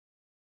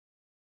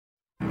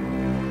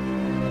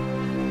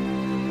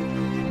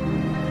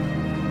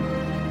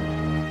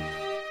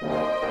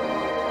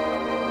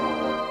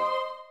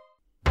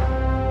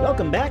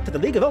Welcome back to the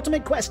League of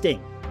Ultimate Questing,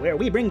 where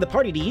we bring the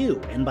party to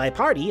you, and by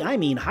party, I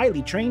mean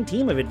highly trained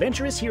team of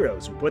adventurous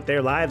heroes who put their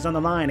lives on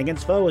the line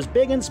against foes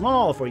big and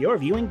small for your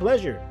viewing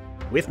pleasure.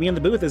 With me in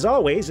the booth as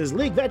always is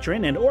League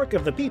veteran and Orc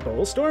of the People,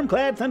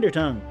 Stormclad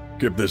Thundertongue.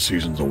 Kip, this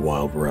season's a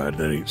wild ride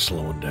that ain't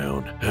slowing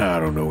down. I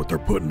don't know what they're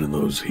putting in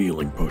those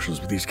healing potions,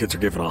 but these kids are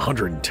giving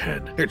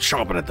 110. They're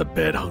chomping at the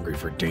bit, hungry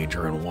for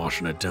danger, and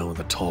washing it down with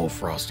a tall,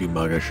 frosty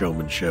mug of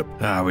showmanship.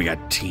 We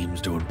got teams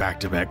doing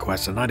back-to-back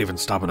quests and not even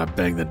stopping to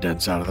bang the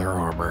dents out of their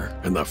armor.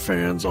 And the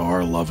fans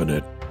are loving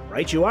it.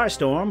 Right you are,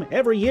 Storm.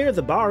 Every year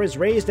the bar is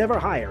raised ever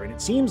higher, and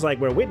it seems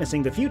like we're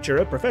witnessing the future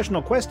of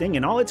professional questing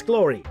in all its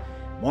glory.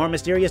 More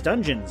mysterious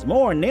dungeons,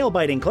 more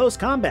nail-biting close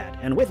combat,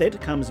 and with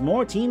it comes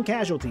more team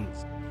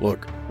casualties.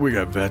 Look, we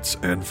got vets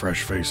and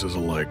fresh faces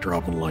alike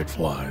dropping like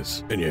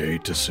flies, and you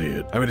hate to see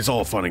it. I mean, it's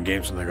all fun and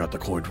games when they got the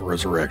coin for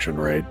resurrection,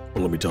 right? But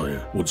let me tell you,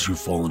 once you've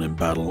fallen in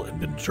battle and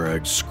been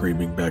dragged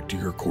screaming back to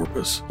your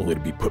corpus, only to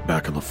be put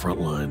back on the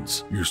front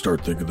lines, you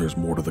start thinking there's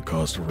more to the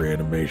cost of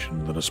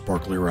reanimation than a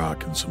sparkly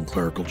rock and some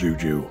clerical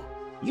juju.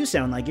 You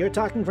sound like you're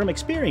talking from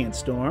experience,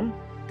 Storm.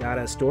 Got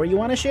a story you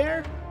want to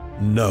share?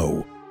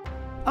 No.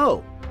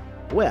 Oh,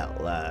 well,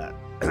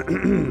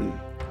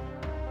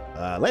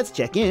 let's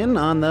check in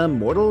on the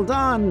Mortal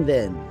Dawn,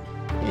 then.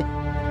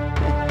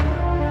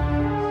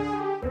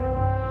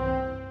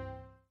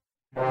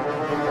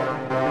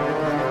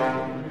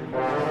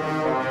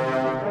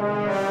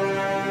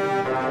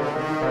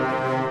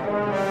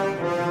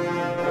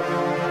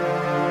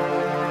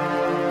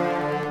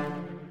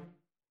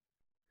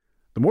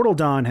 The Mortal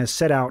Dawn has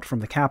set out from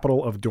the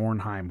capital of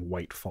Dornheim,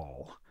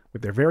 Whitefall,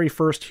 with their very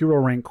first hero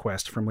rank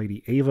quest from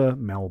Lady Ava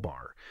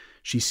Melbar.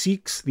 She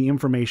seeks the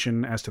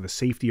information as to the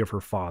safety of her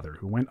father,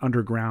 who went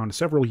underground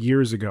several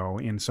years ago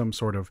in some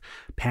sort of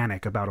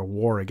panic about a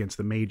war against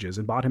the mages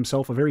and bought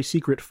himself a very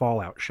secret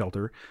fallout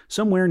shelter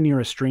somewhere near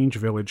a strange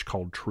village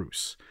called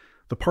Truce.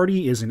 The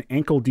party is in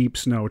ankle-deep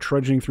snow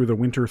trudging through the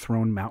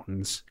Winter-Throne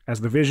Mountains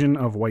as the vision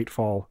of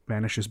Whitefall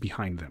vanishes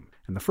behind them.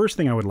 And the first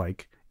thing I would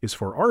like is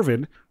for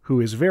Arvid,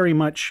 who is very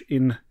much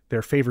in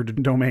their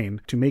favored domain,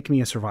 to make me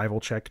a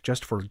survival check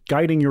just for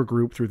guiding your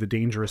group through the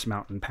dangerous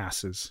mountain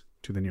passes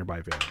to the nearby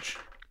village.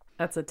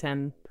 That's a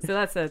 10. So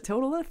that's a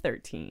total of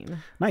 13.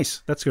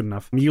 Nice. That's good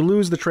enough. You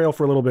lose the trail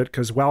for a little bit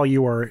because while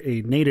you are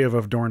a native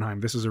of Dornheim,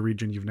 this is a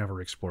region you've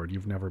never explored.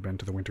 You've never been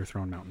to the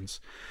Winter-Throne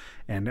Mountains.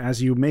 And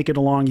as you make it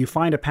along, you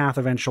find a path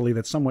eventually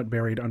that's somewhat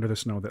buried under the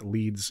snow that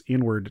leads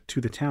inward to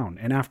the town.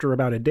 And after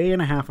about a day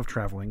and a half of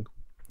traveling,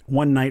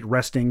 one night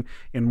resting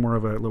in more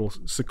of a little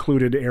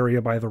secluded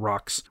area by the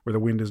rocks where the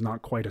wind is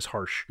not quite as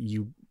harsh,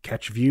 you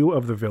catch view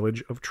of the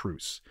village of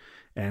Truce.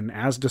 And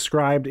as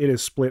described, it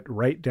is split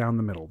right down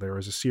the middle. There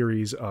is a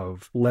series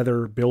of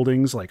leather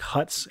buildings like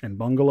huts and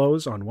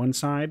bungalows on one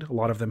side. A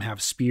lot of them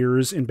have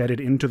spears embedded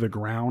into the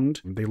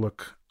ground. They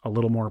look a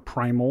little more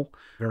primal,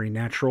 very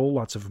natural,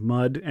 lots of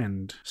mud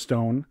and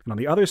stone. And on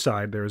the other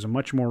side, there is a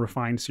much more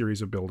refined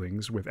series of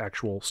buildings with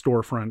actual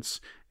storefronts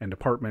and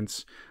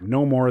apartments.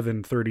 No more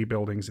than 30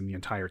 buildings in the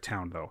entire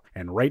town, though.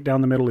 And right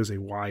down the middle is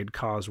a wide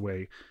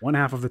causeway. One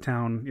half of the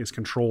town is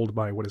controlled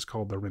by what is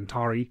called the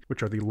Rentari,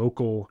 which are the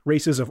local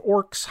races of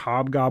orcs,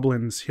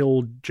 hobgoblins,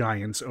 hill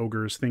giants,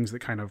 ogres, things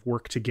that kind of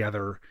work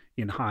together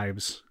in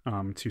hives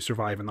to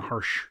survive in the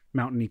harsh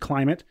mountainy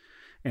climate.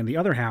 And the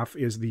other half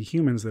is the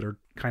humans that are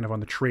kind of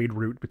on the trade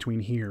route between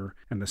here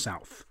and the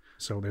south.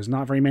 So there's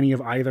not very many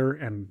of either,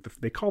 and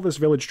they call this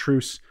village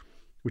Truce,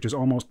 which is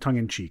almost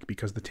tongue-in-cheek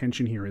because the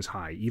tension here is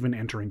high, even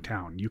entering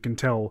town. You can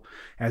tell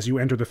as you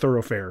enter the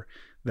thoroughfare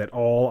that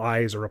all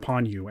eyes are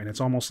upon you, and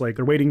it's almost like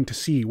they're waiting to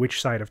see which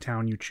side of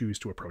town you choose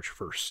to approach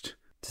first.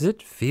 Does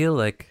it feel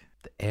like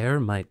the air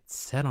might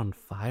set on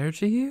fire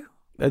to you?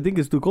 I think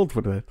it's too cold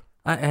for that.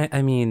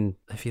 I mean,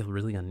 I feel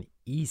really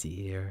uneasy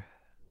here.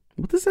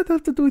 What does that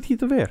have to do with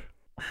heat of air?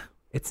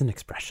 It's an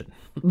expression.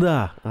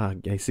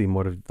 I see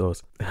more of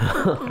those.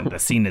 And the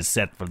scene is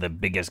set for the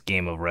biggest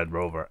game of Red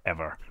Rover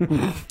ever.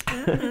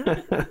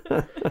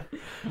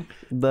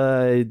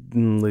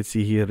 Let's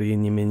see here.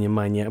 I'm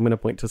going to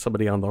point to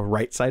somebody on the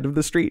right side of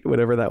the street,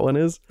 whatever that one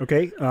is.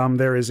 Okay,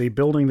 there is a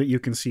building that you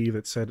can see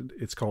that said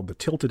it's called the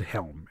Tilted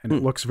Helm, and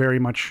it looks very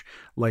much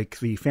like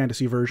the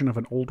fantasy version of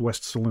an Old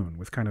West saloon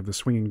with kind of the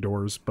swinging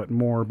doors, but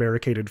more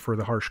barricaded for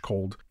the harsh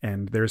cold.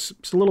 And there's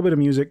just a little bit of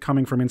music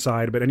coming from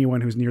inside, but anyone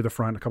who's near the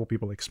front, a couple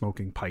people like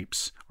smoking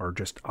pipes, are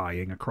just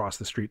eyeing across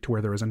the street to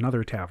where there is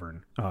another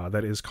tavern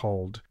that is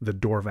called the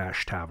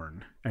Dorvash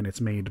Tavern, and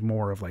it's made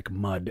more of like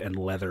mud and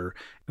leather,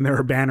 and there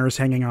are banners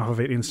hanging off of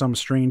it in some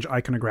strange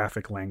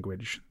iconographic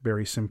language,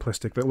 very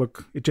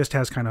simplistic, it just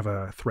has kind of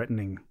a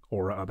threatening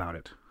aura about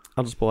it.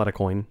 I'll just pull out a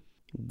coin.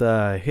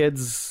 The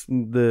heads,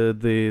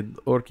 the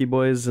orky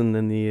boys, and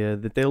then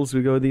the tails,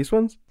 we go with these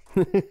ones.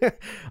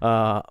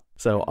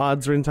 So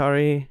odds,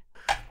 Rentari.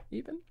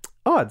 Even?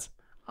 Odds.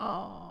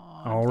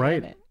 Oh, all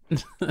right. it.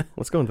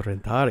 Let's go into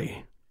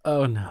Rentari.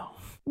 Oh, no.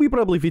 We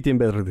probably fit in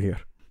better here.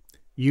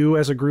 You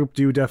as a group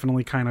do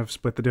definitely kind of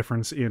split the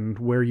difference in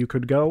where you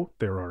could go.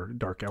 There are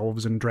dark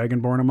elves and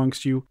dragonborn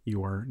amongst you.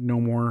 You are no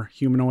more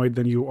humanoid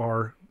than you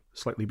are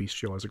slightly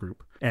bestial as a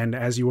group. And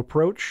as you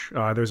approach,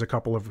 there's a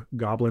couple of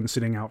goblins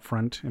sitting out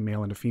front, a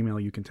male and a female,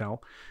 you can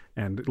tell.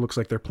 And it looks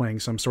like they're playing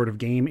some sort of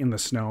game in the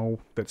snow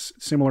that's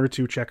similar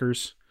to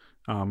checkers,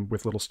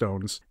 with little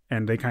stones.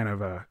 And they kind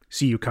of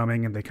see you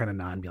coming, and they kind of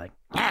nod and be like,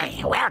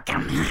 "Hey,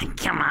 welcome.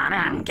 Come on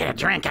in, get a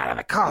drink out of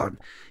the cold.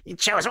 You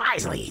chose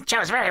wisely. You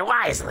chose very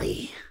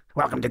wisely.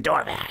 Welcome to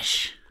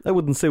Dorvash." I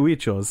wouldn't say we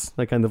chose.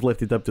 I kind of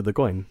left it up to the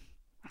coin.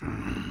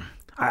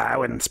 I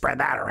wouldn't spread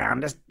that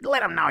around. Just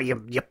let them know you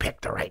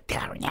picked the right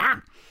tavern,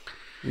 yeah?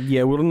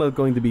 Yeah, we're not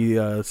going to be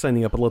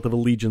signing up a lot of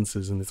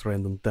allegiances in this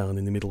random town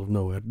in the middle of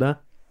nowhere, nah?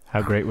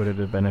 How great would it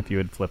have been if you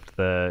had flipped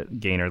the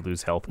gain or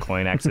lose health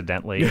coin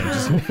accidentally and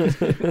just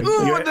you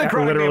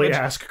literally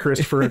ask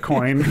Chris for a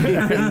coin,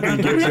 and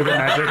he gives you the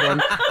magic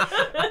one.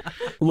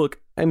 Look,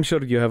 I'm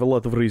sure you have a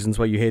lot of reasons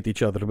why you hate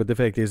each other, but the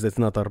fact is that's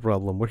not our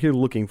problem. We're here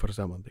looking for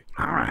somebody.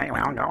 All right,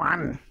 well, go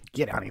on.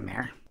 Get on in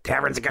there.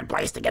 Tavern's a good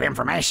place to get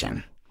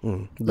information.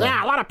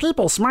 Yeah, a lot of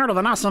people smarter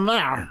than us in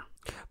there.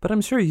 But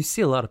I'm sure you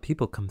see a lot of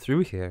people come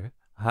through here.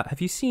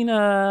 Have you seen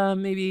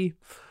maybe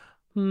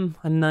a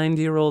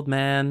 90-year-old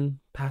man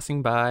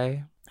passing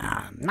by?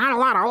 Not a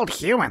lot of old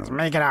humans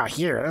make it out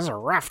here. This is a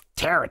rough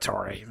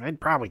territory.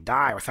 They'd probably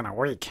die within a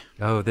week.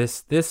 Oh,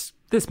 this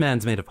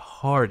man's made of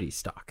hardy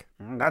stock.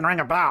 Doesn't ring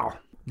a bell.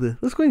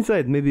 Let's go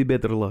inside. Maybe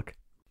better luck.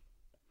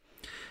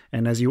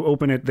 And as you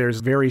open it,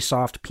 there's very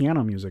soft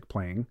piano music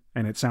playing,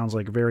 and it sounds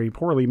like very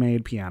poorly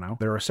made piano.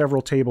 There are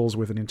several tables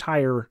with an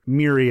entire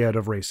myriad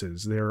of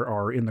races. There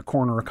are in the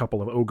corner a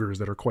couple of ogres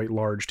that are quite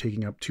large,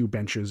 taking up 2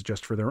 benches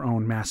just for their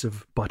own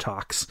massive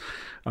buttocks.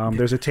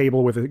 There's a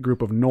table with a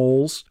group of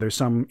gnolls. There's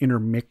some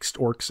intermixed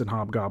orcs and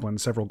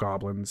hobgoblins, several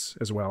goblins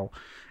as well.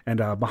 And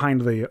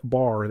behind the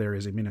bar, there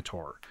is a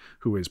minotaur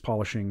who is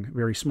polishing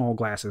very small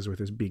glasses with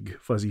his big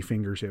fuzzy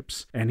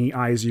fingertips. And he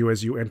eyes you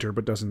as you enter,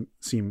 but doesn't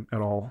seem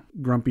at all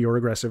grumpy or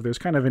aggressive. There's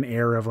kind of an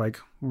air of like,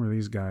 who are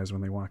these guys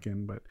when they walk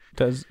in? But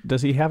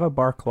does he have a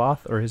bar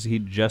cloth, or is he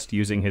just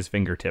using his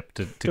fingertip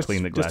to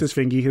clean the glass? Just his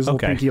fingy. His little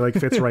pinky like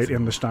fits right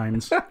in the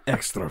steins.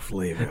 Extra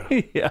flavor.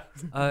 Yeah.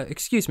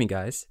 Excuse me,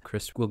 guys.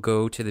 Chris will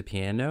go to the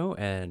piano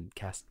and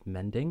cast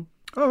Mending.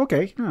 Oh,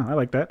 okay. Oh, I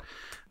like that.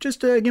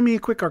 Just give me a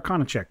quick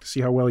Arcana check to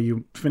see how well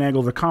you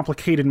finagle the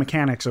complicated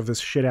mechanics of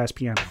this shit-ass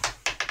piano.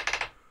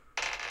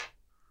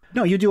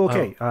 No, you do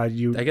okay. I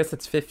guess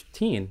it's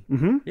 15.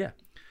 Mm-hmm. Yeah.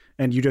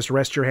 And you just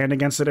rest your hand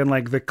against it, and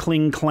like the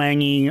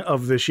cling-clangy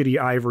of the shitty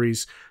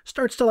ivories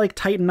starts to like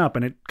tighten up,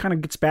 and it kind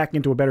of gets back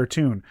into a better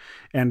tune.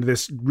 And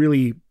this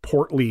really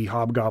portly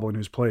hobgoblin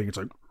who's playing, it's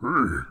like,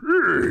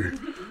 hey,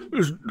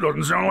 this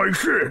doesn't sound like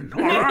shit.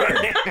 All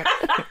right.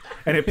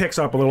 And it picks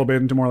up a little bit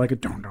into more like a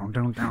don don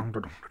don don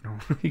don don.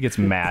 He gets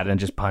mad and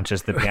just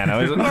punches the piano.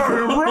 He's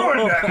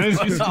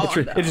like,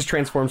 It just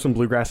transforms from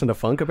bluegrass into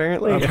funk,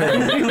 apparently.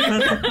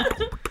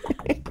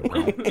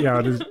 Yeah,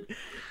 it is.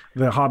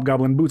 The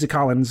hobgoblin Bootsy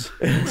Collins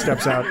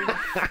steps out.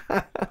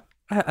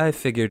 I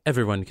figured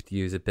everyone could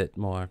use a bit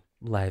more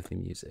lively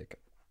music.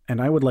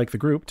 And I would like the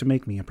group to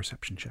make me a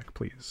perception check,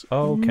 please.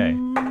 okay.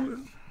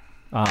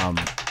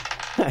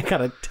 I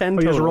got a 10 Oh,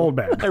 you total. just rolled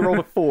bad. I rolled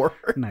a 4.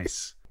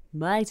 Nice.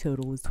 My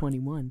total was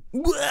 21.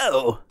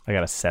 Whoa! I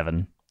got a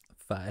 7.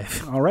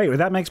 5. All right, well,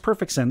 that makes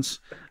perfect sense.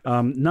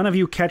 None of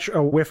you catch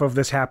a whiff of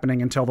this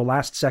happening until the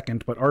last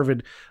second, but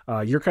Arvid,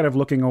 you're kind of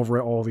looking over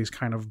at all these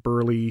kind of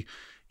burly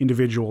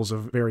individuals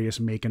of various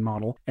make and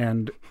model,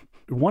 and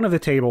one of the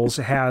tables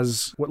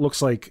has what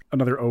looks like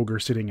another ogre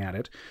sitting at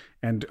it,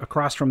 and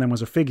across from them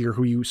was a figure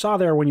who you saw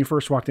there when you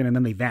first walked in, and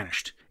then they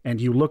vanished.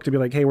 And you look to be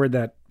like, hey, where'd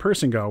that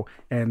person go?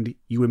 And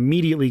you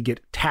immediately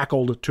get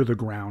tackled to the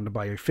ground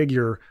by a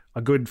figure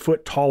a good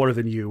foot taller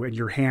than you, and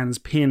your hands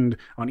pinned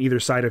on either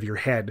side of your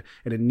head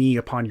and a knee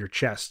upon your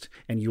chest.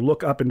 And you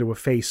look up into a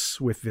face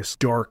with this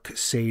dark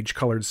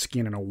sage-colored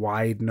skin and a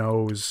wide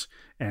nose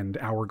and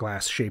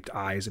hourglass-shaped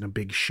eyes and a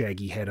big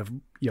shaggy head of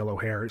yellow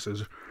hair. It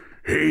says,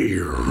 hey,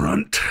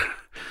 runt.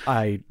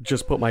 I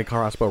just put my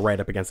crossbow right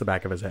up against the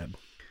back of his head.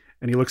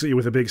 And he looks at you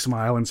with a big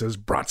smile and says,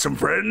 brought some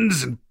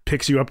friends, and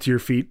picks you up to your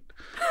feet.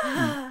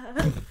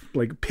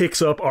 Like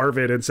picks up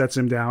Arvid and sets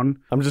him down.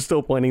 I'm just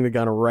still pointing the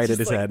gun right at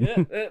his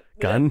head.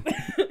 Gun?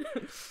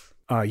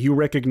 You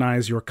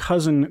recognize your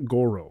cousin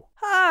Goro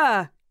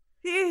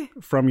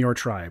from your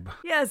tribe.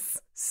 Yes,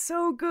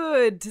 so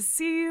good to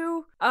see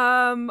you.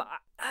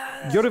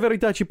 You're a very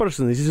touchy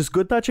person. Is this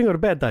good touching or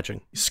bad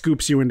touching? He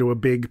scoops you into a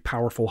big,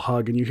 powerful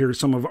hug, and you hear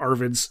some of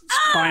Arvid's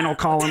spinal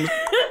column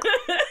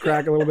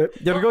crack a little bit.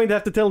 You're going to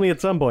have to tell me at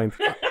some point.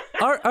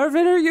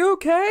 Arvid, are you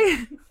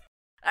okay?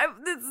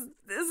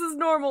 This is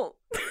normal.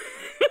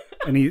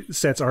 And he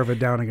sets Arvid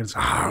down and goes,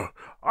 oh,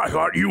 I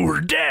thought you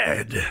were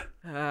dead.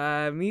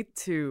 Me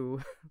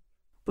too,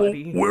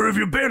 buddy. Where have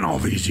you been all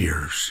these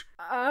years?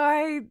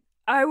 I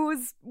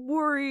was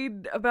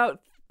worried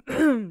about.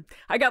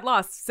 I got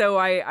lost, so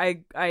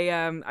I've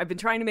been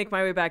trying to make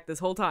my way back this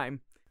whole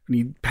time. And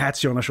he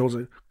pats you on the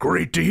shoulder.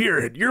 Great to hear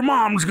it. Your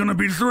mom's gonna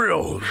be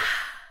thrilled.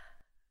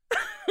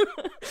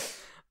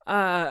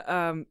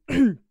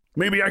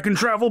 Maybe I can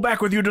travel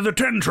back with you to the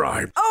 10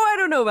 tribe. Oh, I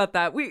don't know about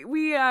that.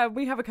 We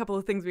have a couple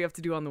of things we have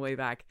to do on the way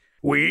back.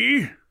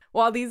 We?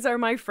 Well, these are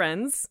my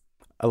friends.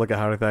 I look at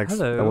Harithax.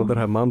 Hello. I wonder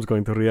how Mom's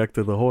going to react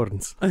to the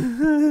horns.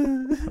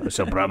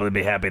 She'll probably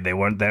be happy they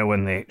weren't there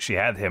when she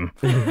had him.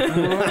 It's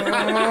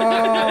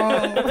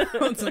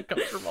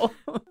uncomfortable.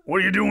 What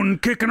are you doing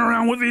kicking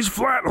around with these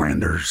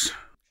Flatlanders?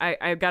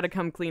 I've got to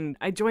come clean.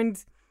 I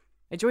joined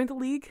the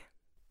league.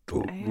 The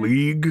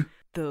League?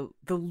 The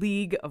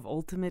League of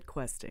Ultimate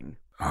Questing.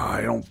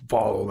 I don't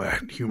follow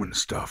that human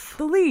stuff.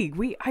 The League.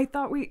 I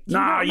thought we.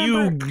 Nah,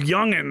 you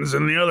youngins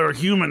and the other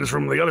humans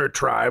from the other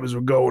tribes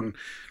would go and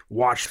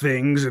watch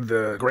things at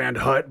the Grand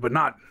Hut, but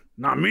not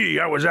me.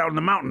 I was out in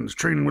the mountains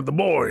training with the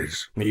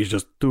boys. He's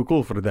just too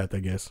cool for that, I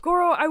guess.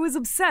 Goro, I was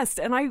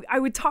obsessed, and I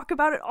would talk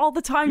about it all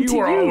the time to You you.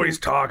 were always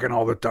talking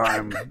all the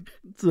time.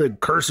 It's the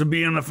curse of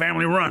being the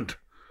family runt.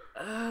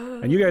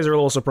 And you guys are a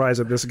little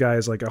surprised that this guy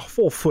is like a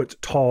full foot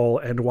tall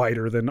and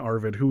wider than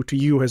Arvid, who to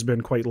you has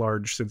been quite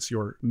large since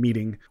your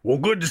meeting. Well,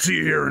 good to see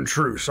you here in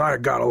truce. I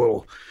got a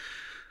little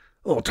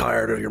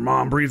tired of your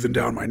mom breathing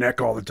down my neck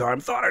all the time.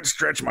 Thought I'd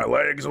stretch my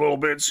legs a little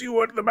bit, see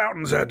what the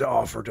mountains had to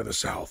offer to the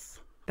south.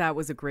 That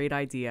was a great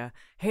idea.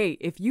 Hey,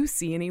 if you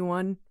see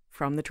anyone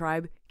from the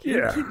tribe, can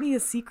Yeah. you keep me a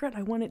secret?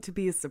 I want it to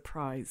be a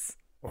surprise.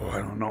 Oh, I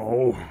don't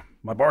know.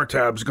 My bar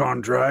tab's gone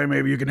dry.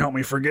 Maybe you can help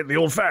me forget the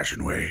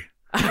old-fashioned way.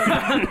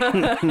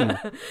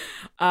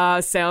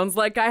 Sounds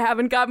like I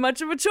haven't got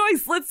much of a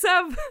choice. Let's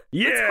have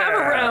a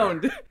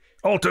round.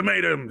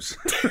 Ultimatums.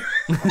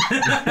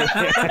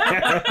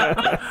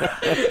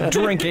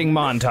 Drinking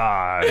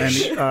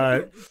montage.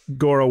 And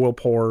Goro will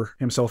pour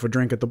himself a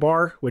drink at the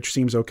bar, which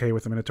seems okay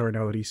with the Minotaur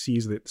now that he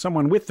sees that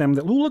someone with them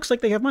who looks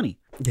like they have money.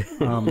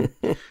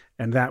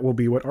 And that will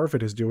be what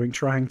Arvid is doing,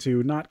 trying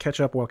to not catch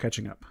up while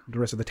catching up. The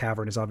rest of the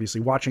tavern is obviously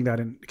watching that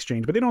in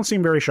exchange, but they don't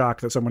seem very shocked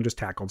that someone just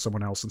tackled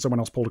someone else and someone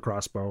else pulled a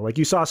crossbow. Like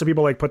you saw some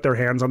people like put their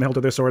hands on the hilt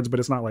of their swords, but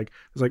it's not like,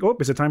 it's like, oh,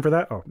 is it time for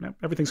that? Oh, no,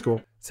 everything's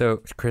cool.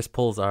 So Chris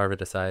pulls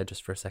Arvid aside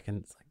just for a second.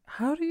 It's like,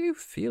 how do you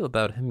feel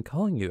about him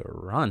calling you a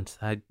runt?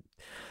 I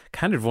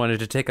kind of wanted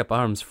to take up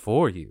arms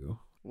for you.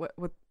 What?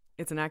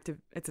 It's an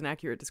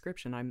accurate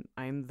description.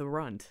 I'm the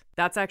runt.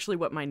 That's actually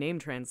what my name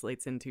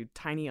translates into,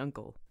 tiny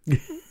uncle.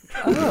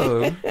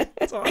 Oh.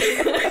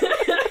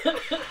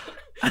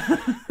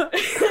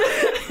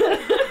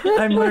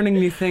 I'm learning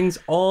new things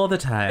all the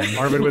time.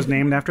 Arvid was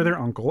named after their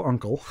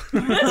uncle,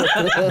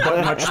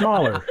 but much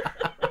smaller.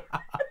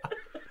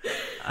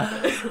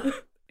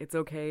 It's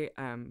okay.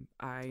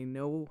 I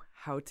know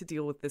how to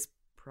deal with this.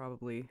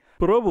 Probably.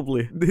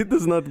 It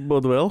does not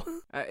bode well.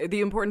 The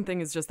important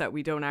thing is just that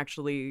we don't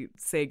actually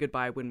say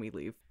goodbye when we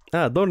leave.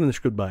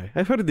 Dornish goodbye.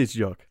 I've heard this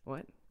joke.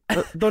 What?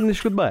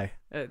 Dornish goodbye.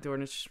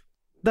 Dornish.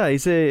 Da,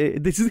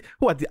 this is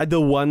what the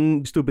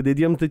one stupid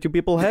idiom that you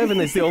people have, and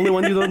it's the only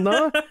one you don't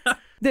know.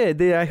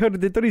 I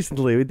heard it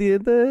recently with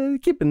the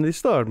keep in the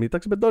storm. He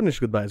talks about Dornish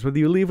goodbyes. Where do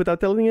you leave without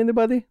telling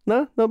anybody?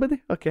 No,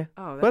 nobody. Okay,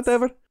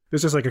 whatever.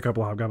 There's just like a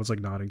couple of hobgoblins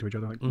like nodding to each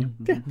other. Like,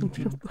 yeah.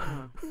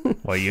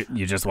 Well,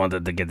 you just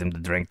wanted to get him to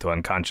drink to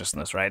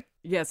unconsciousness, right?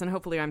 Yes, and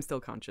hopefully I'm still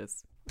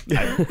conscious.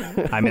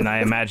 I mean,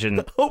 I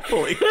imagine.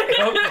 Hopefully.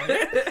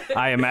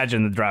 I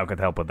imagine the drow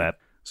could help with that.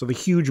 So the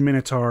huge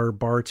Minotaur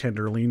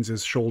bartender leans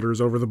his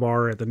shoulders over the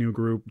bar at the new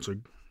group. It's like,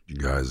 You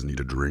guys need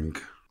a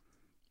drink?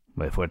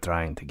 But if we're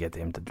trying to get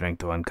him to drink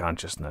to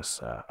unconsciousness,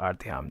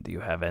 Artyom, do you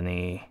have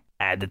any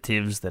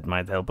additives that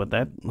might help with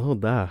that?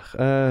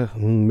 Oh,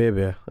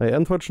 maybe.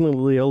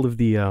 Unfortunately, all of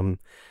the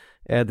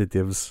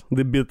additives,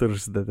 the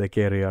bitters that I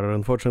carry, are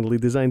unfortunately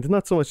designed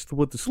not so much to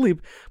put to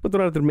sleep, but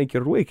rather make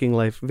your waking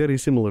life very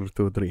similar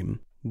to a dream.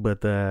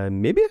 But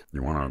maybe?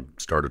 You want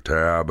to start a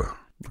tab?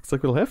 Looks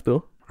like we'll have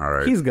to. All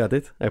right. He's got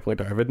it. I point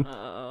to Arvid.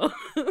 Oh,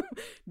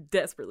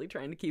 desperately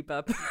trying to keep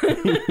up.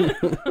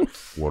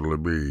 What'll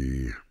it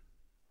be?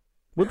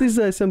 What is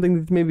something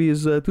that maybe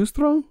is too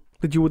strong?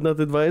 That you would not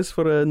advise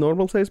for a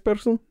normal-sized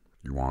person?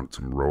 You want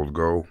some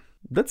Roldgo?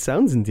 That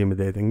sounds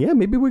intimidating. Yeah,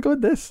 maybe we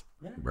got this.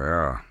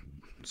 Yeah.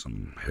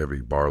 Some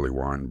heavy barley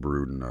wine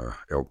brewed in a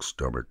elk's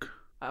stomach.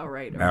 All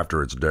right.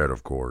 After it's dead,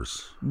 of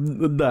course.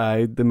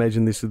 I'd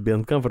imagine this would be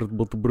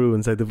uncomfortable to brew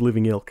inside of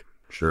living elk.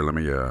 Sure, let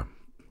me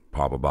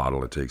pop a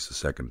bottle. It takes a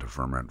second to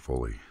ferment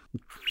fully.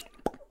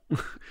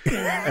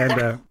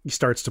 and he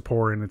starts to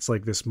pour, and it's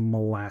like this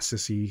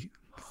molassesy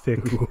thick,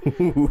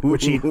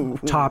 which he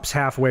tops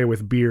halfway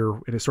with beer,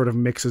 and it sort of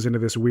mixes into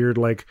this weird,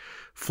 like,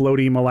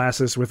 floaty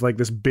molasses with like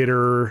this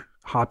bitter,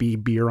 hoppy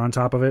beer on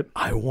top of it.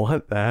 I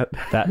want that.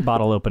 That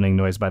bottle opening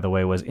noise, by the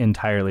way, was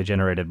entirely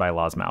generated by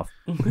Law's mouth.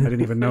 I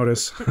didn't even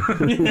notice.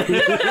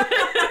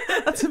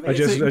 I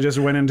just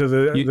went into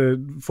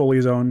the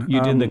Foley zone.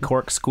 You did the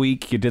cork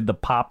squeak, you did the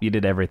pop, you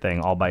did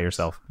everything all by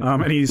yourself.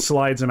 And he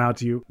slides them out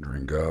to you.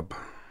 Drink up.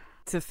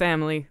 To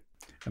family.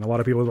 And a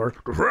lot of people are,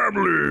 The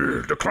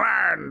family, the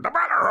clan, the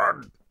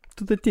brotherhood.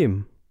 To the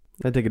team.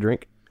 I take a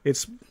drink.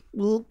 it's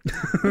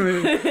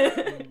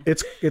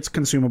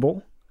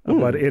consumable,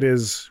 but it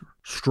is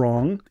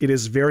strong. It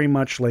is very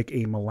much like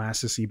a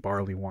molassesy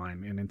barley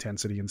wine in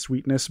intensity and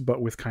sweetness,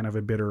 but with kind of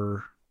a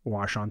bitter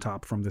wash on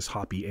top from this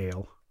hoppy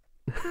ale.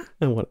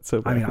 I want it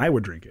so bad. I mean, I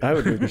would drink it. I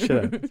would drink the shit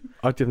out of it.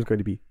 Artyom's going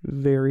to be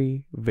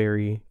very,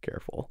 very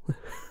careful.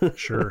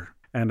 Sure.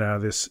 And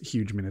this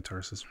huge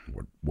minotaur says,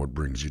 What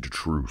brings you to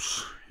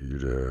truce?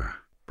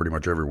 Pretty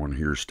much everyone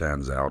here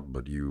stands out,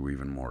 but you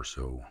even more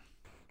so.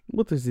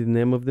 What is the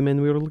name of the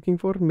man we were looking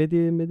for?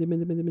 Medi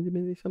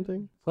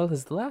something? Well,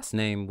 his last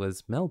name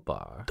was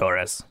Melbar.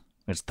 Torres.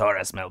 It's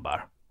Torres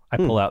Melbar. I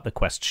pull out the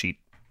quest sheet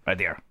right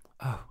here.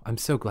 Oh, I'm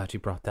so glad you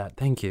brought that.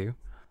 Thank you.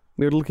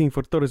 We're looking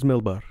for Torres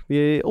Melbar.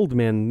 The old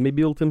man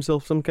maybe built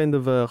himself some kind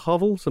of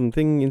hovel,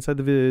 something inside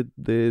of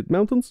the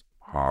mountains.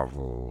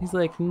 Hovel. He's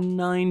like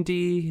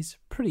 90. He's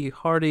a pretty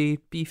hardy,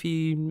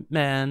 beefy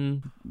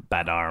man.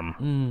 Bad arm.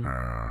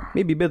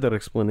 Maybe better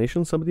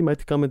explanation. Somebody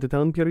might come into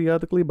town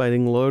periodically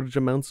buying large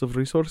amounts of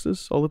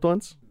resources all at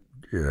once.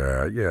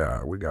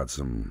 Yeah. We got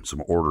some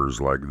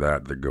orders like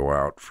that go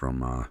out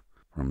from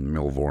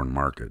Milvorn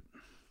Market.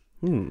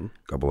 A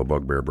couple of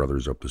Bugbear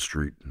brothers up the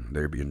street.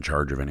 They'd be in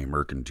charge of any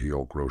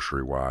mercantile,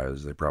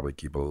 grocery-wise. They probably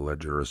keep a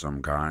ledger of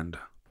some kind.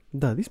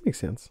 This makes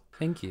sense.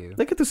 Thank you.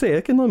 I got to say,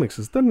 economics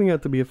is turning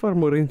out to be a far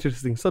more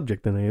interesting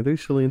subject than I had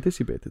initially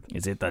anticipated.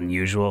 Is it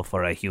unusual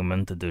for a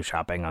human to do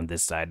shopping on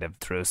this side of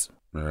truce?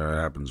 It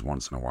happens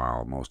once in a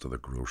while. Most of the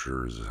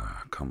grocers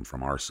come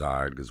from our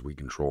side because we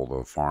control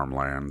the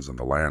farmlands and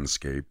the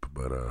landscape.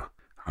 But,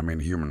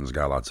 humans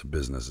got lots of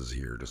businesses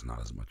here, just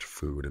not as much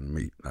food and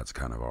meat. That's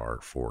kind of our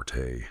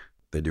forte.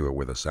 They do it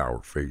with a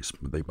sour face,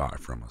 but they buy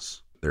from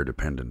us. They're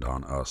dependent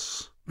on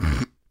us.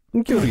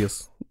 I'm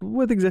curious,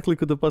 what exactly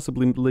could have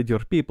possibly led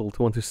your people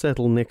to want to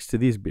settle next to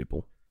these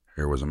people?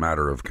 It was a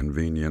matter of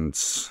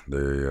convenience.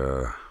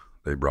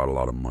 They brought a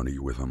lot of money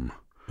with them.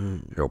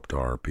 Helped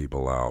our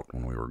people out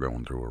when we were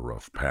going through a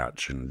rough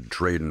patch, and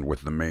trading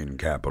with the main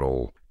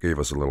capital gave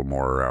us a little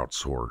more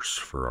outsource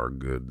for our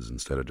goods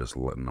instead of just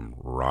letting them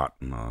rot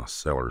in a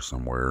cellar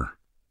somewhere.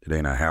 It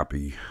ain't a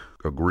happy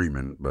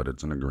agreement, but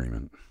it's an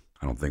agreement.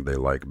 I don't think they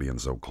like being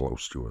so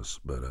close to us,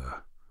 but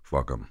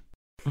fuck them.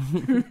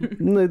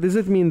 No, does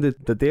it mean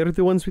that they're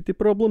the ones with the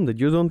problem, that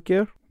you don't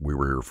care? We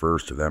were here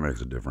first, if that makes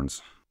a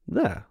difference.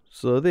 Yeah,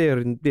 so they're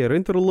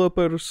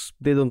interlopers.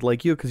 They don't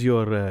like you because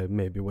you're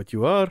maybe what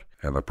you are.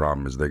 And the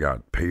problem is they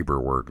got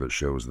paperwork that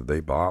shows that they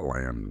bought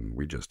land, and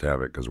we just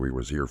have it because we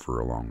was here for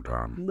a long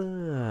time.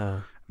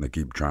 And they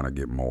keep trying to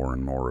get more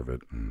and more of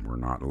it, and we're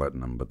not letting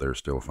them, but they're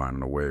still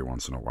finding a way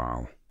once in a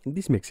while.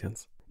 This makes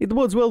sense. It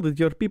bodes well that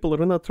your people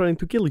are not trying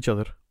to kill each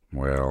other.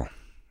 Well,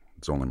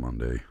 it's only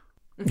Monday.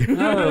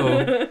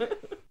 Oh.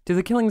 Do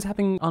the killings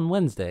happen on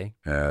Wednesday?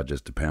 It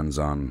just depends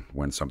on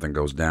when something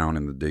goes down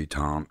in the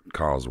Detente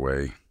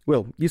Causeway.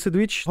 Well, you said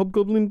which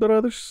Hobgoblin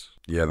brothers?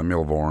 Yeah, the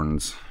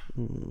Milvorns.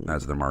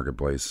 That's the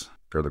marketplace.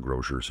 They're the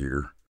grocers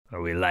here.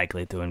 Are we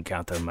likely to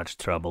encounter much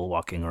trouble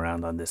walking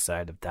around on this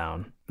side of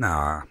town?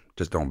 Nah,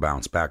 just don't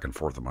bounce back and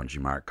forth a bunch. You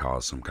might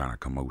cause some kind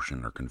of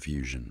commotion or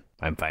confusion.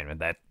 I'm fine with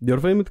that. You're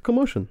fine with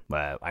commotion?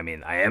 Well, I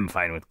am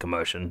fine with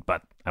commotion,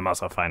 but I'm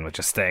also fine with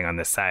just staying on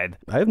this side.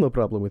 I have no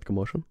problem with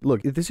commotion.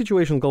 Look, if the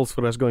situation calls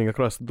for us going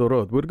across the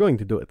road, we're going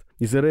to do it.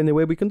 Is there any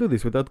way we can do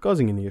this without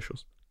causing any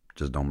issues?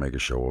 Just don't make a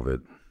show of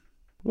it.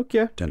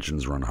 Okay.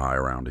 Tensions run high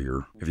around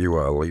here. If you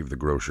leave the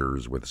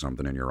grocers with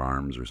something in your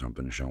arms or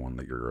something showing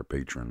that you're a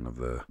patron of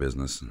the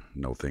business,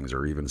 no things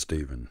are even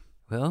Steven.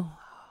 Well,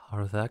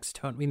 Arthax,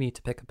 don't we need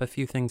to pick up a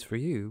few things for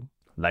you?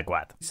 Like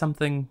what?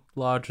 Something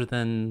larger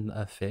than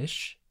a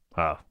fish?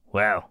 Oh,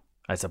 well,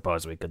 I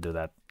suppose we could do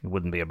that. It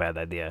wouldn't be a bad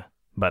idea.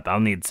 But I'll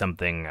need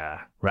something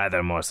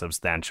rather more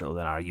substantial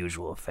than our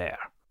usual fare.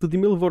 Do the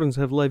Milvorns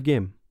have live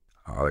game?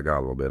 Oh, they got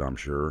a little bit, I'm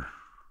sure.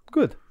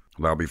 Good.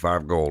 That'll be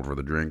 5 gold for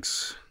the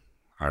drinks.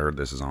 I heard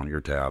this is on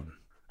your tab.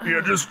 Yeah,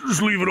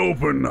 just leave it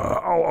open.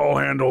 I'll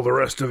handle the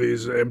rest of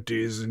these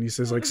empties. And he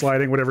says, like,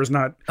 sliding whatever's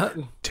not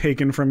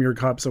taken from your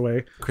cups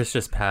away. Chris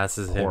just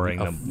passes Pouring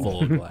him a them.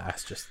 full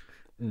glass. Just.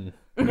 And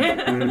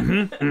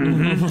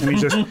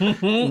he's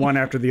just one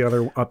after the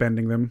other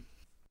upending them.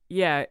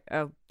 Yeah,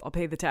 I'll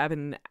pay the tab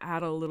and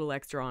add a little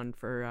extra on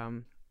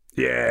for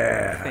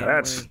Yeah, family.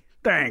 that's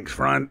thanks,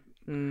 front.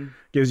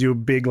 Gives you a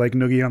big like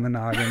noogie on the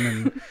noggin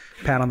and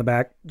pat on the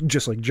back,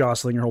 just like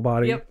jostling your whole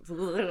body. Yep.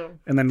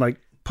 And then like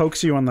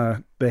pokes you on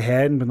the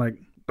head and been like,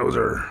 those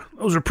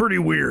are pretty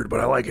weird, but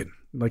I like it.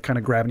 Like kind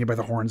of grabbing you by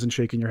the horns and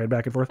shaking your head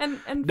back and forth.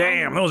 And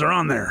Damn, those are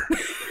on there.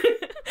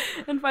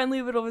 and finally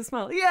a bit of a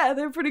smile. Yeah,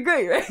 they're pretty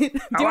great, right? Do you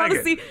like want to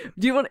it. see?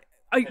 Do you want?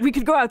 We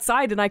could go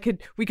outside and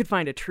we could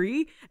find a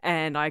tree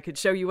and I could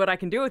show you what I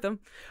can do with them.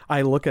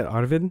 I look at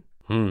Arvid.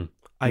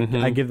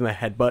 I give them a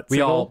headbutt. We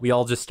signal.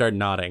 all just start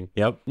nodding.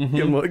 Yep. Give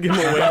them a wink.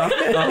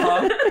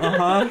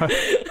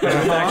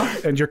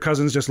 And your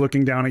cousin's just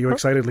looking down at you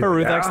excitedly.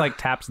 Ruthax like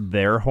taps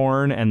their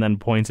horn and then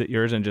points at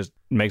yours and just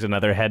makes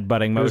another head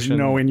butting There's motion.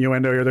 no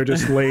innuendo here. They're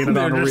just laying it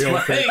on a real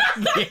thing.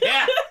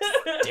 Yeah.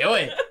 Do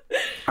it.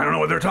 I don't know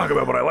what they're talking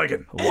about, but I like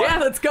it. Yeah,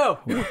 let's go.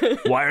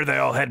 Why are they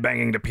all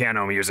headbanging to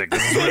piano music?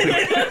 This is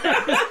really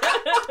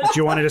Do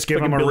you want to just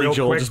give them a Billy real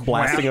Joel quick just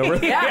blasting whap?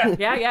 over.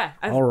 Yeah.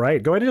 All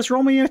right, go ahead and just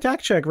roll me an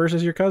attack check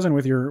versus your cousin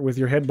with your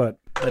headbutt.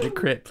 Let it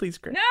crit. Please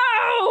crit.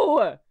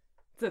 No!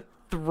 It's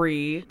a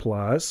 3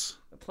 plus.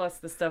 plus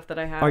the stuff that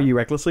I have. Are you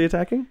recklessly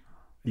attacking?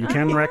 You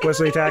can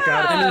recklessly attack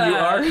out of I mean, you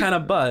are kind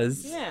of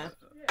buzzed. Yeah.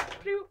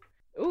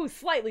 Ooh,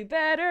 slightly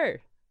better.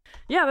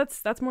 Yeah,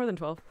 that's more than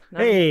 12.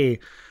 Nine. Hey,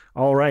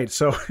 all right.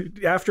 So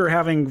after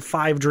having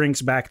 5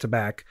 drinks back to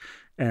back,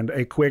 and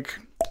a quick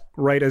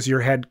right as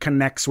your head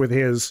connects with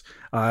his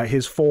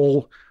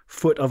full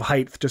foot of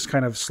height just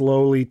kind of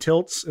slowly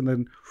tilts and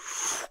then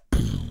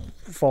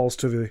falls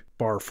to the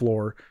bar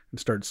floor and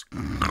starts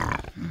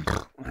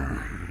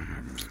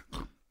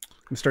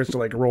to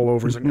like roll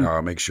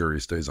over. Make sure he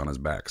stays on his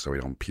back so he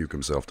don't puke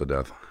himself to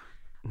death.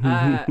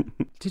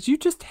 Did you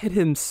just hit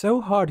him so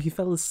hard he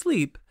fell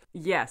asleep?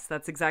 Yes,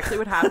 that's exactly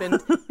what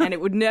happened, and it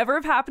would never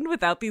have happened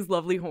without these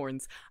lovely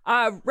horns.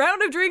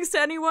 Round of drinks to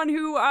anyone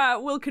who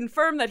will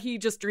confirm that he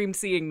just dreamed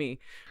seeing me.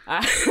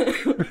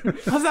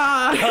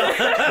 Huzzah!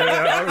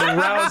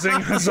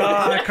 Rousing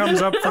huzzah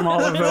comes up from all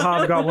of the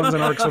hobgoblins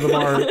and orcs of the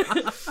bar.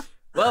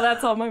 Well,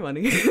 that's all my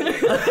money.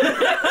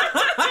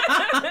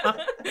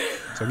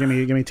 So give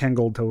me 10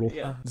 gold total.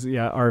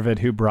 Yeah, Arvid,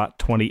 who brought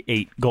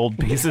 28 gold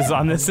pieces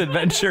on this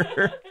adventure.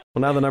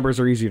 Well, now the numbers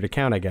are easier to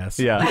count, I guess.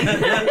 Yeah.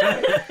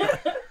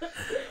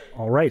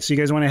 All right, so you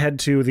guys want to head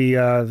to the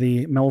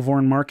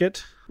Melvorn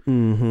Market?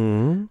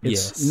 Mm-hmm.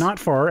 It's not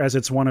far, as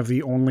it's one of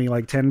the only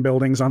 10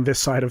 buildings on this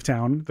side of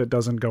town that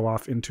doesn't go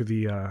off into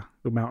the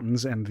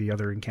mountains and the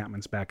other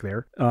encampments back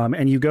there.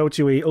 And you go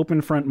to a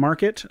open front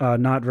market,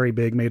 not very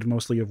big, made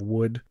mostly of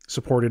wood,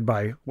 supported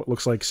by what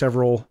looks like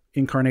several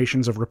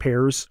incarnations of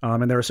repairs.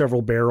 And there are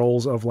several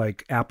barrels of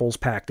apples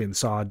packed in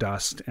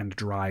sawdust and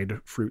dried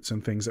fruits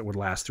and things that would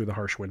last through the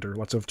harsh winter.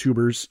 Lots of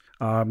tubers.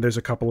 There's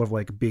a couple of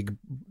big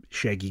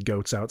shaggy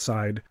goats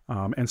outside,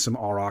 and some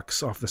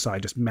aurochs off the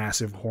side, just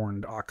massive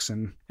horned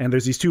oxen. And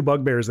there's these 2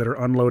 bugbears that are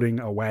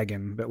unloading a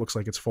wagon that looks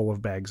like it's full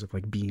of bags of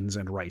beans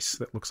and rice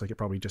that looks like it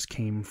probably just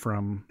came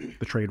from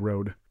the trade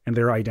road. And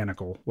they're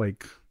identical,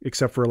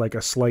 except for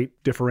a slight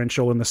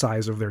differential in the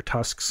size of their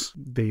tusks.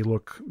 They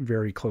look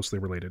very closely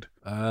related.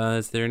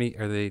 Are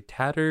they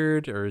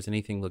tattered, or does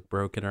anything look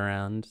broken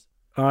around?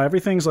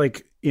 Everything's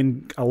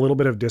in a little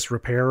bit of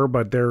disrepair,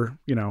 but they're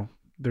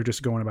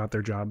just going about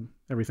their job.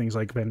 Everything's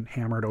been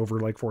hammered over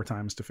 4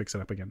 times to fix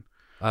it up again.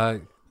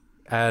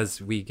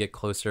 As we get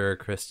closer,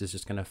 Chris is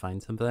just going to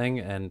find something,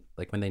 and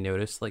when they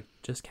notice,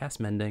 just cast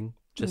mending,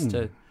 just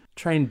to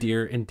try and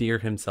endear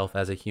himself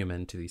as a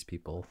human to these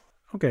people.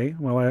 Okay,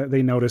 well,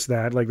 they noticed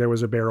that there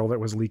was a barrel that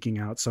was leaking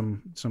out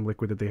some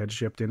liquid that they had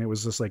shipped in. It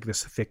was just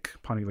this thick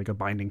putty, a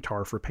binding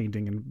tar for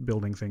painting and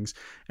building things,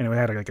 and it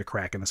had a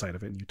crack in the side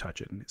of it, and you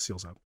touch it and it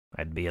seals up.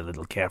 I'd be a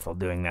little careful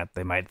doing that.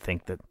 They might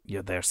think that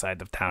their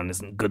side of town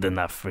isn't good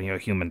enough for your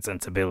human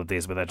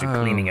sensibilities without you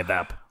cleaning it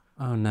up.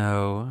 Oh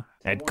no!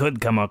 It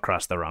could come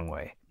across the wrong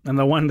way. And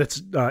the one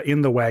that's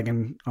in the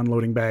wagon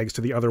unloading bags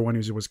to the other one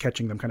who was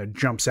catching them kind of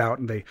jumps out,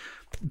 and they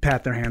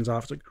pat their hands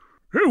off. It's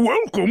Hey,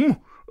 welcome.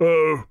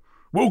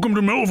 Welcome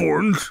to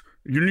Melvorn's.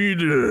 You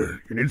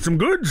need some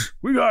goods?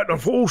 We got a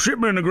full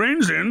shipment of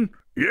grains in.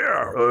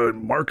 Yeah,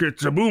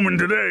 market's a-booming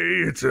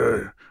today. It's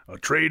a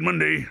trade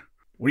Monday.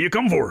 What do you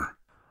come for?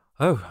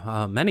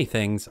 Oh, many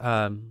things.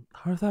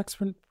 Harthax,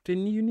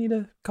 didn't you need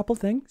a couple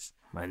things?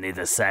 I need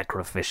a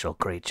sacrificial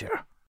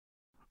creature.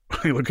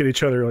 They look at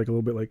each other a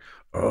little bit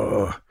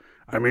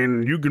I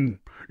mean, you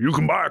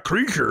can buy a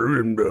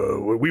creature and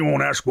we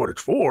won't ask what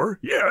it's for.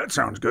 Yeah, that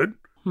sounds good.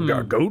 We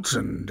got goats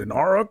and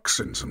aurochs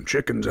and some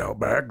chickens out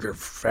back. They're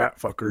fat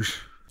fuckers.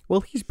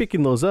 Well, he's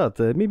picking those out.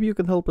 Maybe you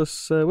can help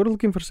us. We're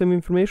looking for some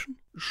information.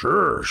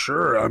 Sure.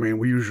 I mean,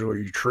 we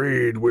usually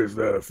trade with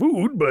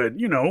food, but,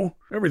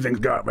 everything's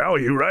got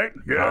value, right?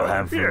 Yeah. I'll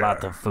have a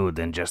lot of food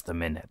in just a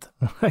minute.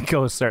 I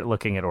go start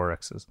looking at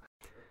Oryxes.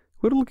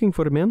 We're looking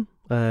for a man,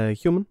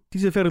 human.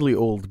 He's a fairly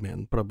old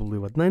man, probably,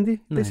 90,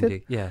 they said?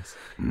 90, yes.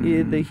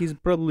 He's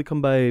probably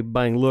come by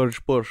buying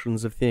large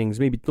portions of things,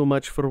 maybe too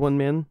much for one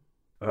man.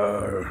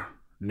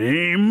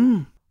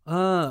 Name?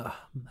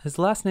 His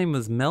last name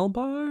was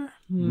Melbar?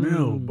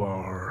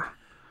 Melbar.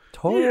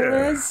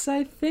 Torres,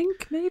 I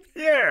think, maybe?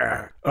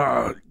 Yeah.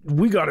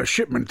 We got a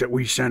shipment that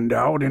we send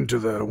out into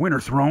the Winter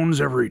Thrones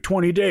every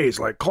 20 days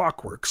like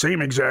clockwork.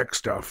 Same exact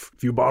stuff. A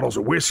few bottles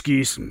of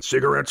whiskey, some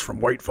cigarettes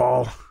from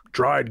Whitefall,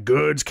 dried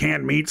goods,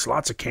 canned meats,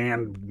 lots of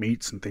canned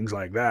meats and things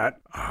like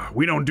that.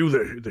 We don't do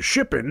the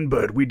shipping,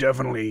 but we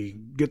definitely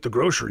get the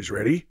groceries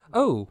ready.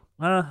 Oh,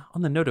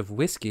 on the note of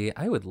whiskey,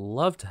 I would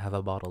love to have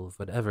a bottle of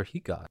whatever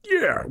he got.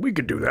 Yeah, we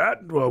could do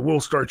that. Well,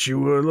 we'll start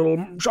you a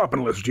little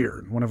shopping list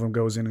here. One of them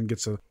goes in and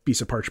gets a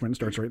piece of parchment and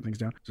starts writing things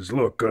down. Says,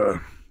 look,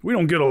 we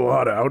don't get a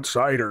lot of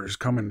outsiders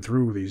coming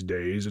through these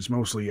days. It's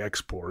mostly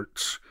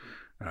exports.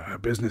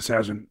 Business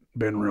hasn't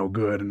been real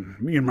good, and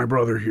me and my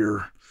brother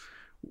here,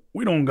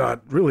 we don't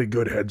got really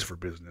good heads for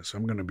business.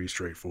 I'm going to be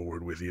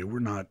straightforward with you. We're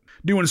not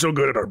doing so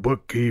good at our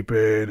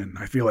bookkeeping, and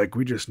I feel like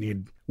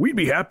we'd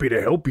be happy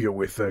to help you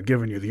with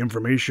giving you the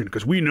information,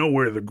 because we know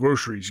where the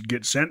groceries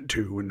get sent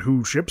to and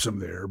who ships them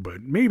there,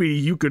 but maybe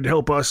you could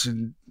help us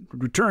in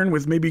return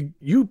with maybe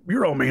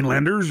you're all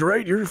mainlanders,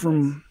 right? You're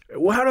from,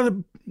 well,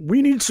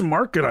 We need some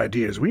market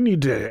ideas. We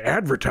need to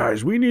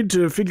advertise. We need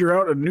to figure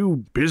out a new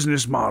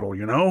business model,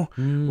 you know?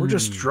 We're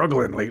just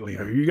struggling lately.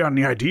 You got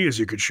any ideas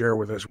you could share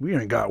with us? We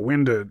ain't got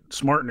wind of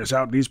smartness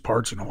out in these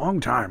parts in a long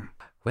time.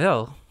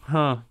 Well,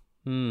 I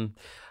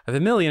have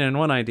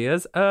 1,000,001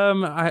 ideas.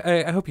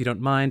 I hope you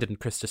don't mind. And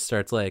Chris just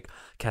starts like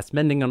cast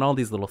mending on all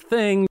these little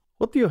things.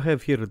 What do you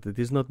have here that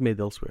is not made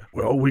elsewhere?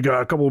 Well, we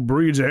got a couple of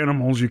breeds of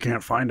animals you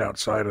can't find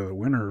outside of the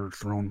Winter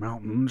Throne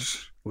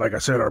Mountains. Like I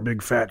said, our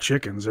big fat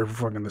chickens, they're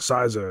fucking the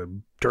size of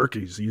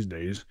turkeys these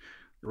days.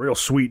 Real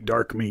sweet,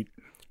 dark meat.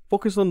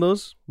 Focus on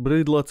those,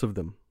 breed lots of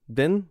them.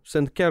 Then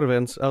send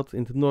caravans out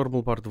into the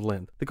normal part of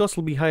land. The cost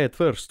will be high at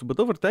first, but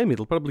over time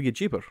it'll probably get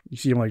cheaper. You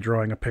see him like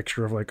drawing a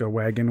picture of like a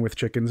wagon with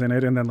chickens in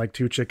it, and then like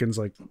 2 chickens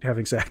like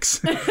having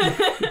sex,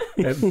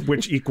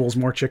 which equals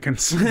more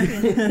chickens.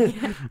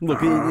 Look,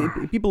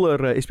 people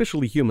are,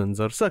 especially humans,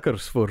 are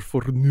suckers for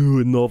new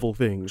and novel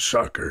things.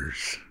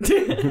 Suckers.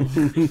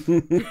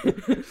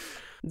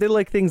 They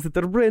like things that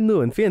are brand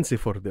new and fancy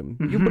for them.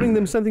 You bring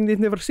them something they've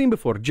never seen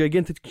before,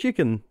 gigantic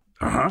chicken.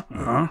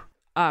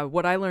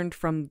 What I learned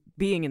from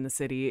being in the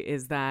city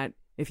is that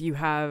if you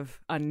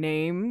have a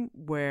name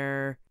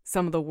where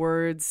some of the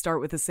words start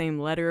with the same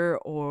letter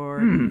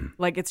or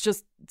like it's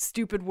just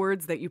stupid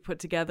words that you put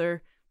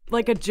together,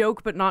 like a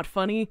joke but not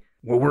funny.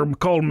 Well, we're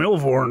called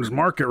Milvorn's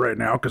Market right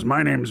now because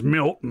my name's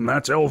Milt and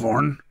that's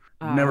Elvorn.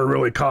 Never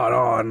really caught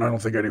on. I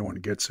don't think anyone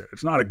gets it.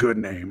 It's not a good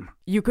name.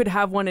 You could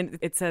have one and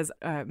it says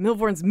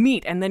Milvorn's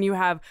Meat, and then you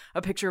have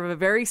a picture of a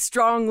very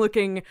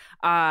strong-looking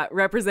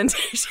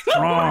representation.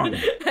 Strong.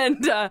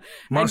 and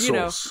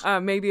muscles.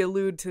 And, maybe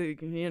allude to,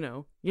 you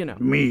know.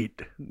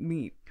 Meat.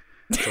 Meat.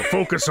 So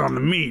focus on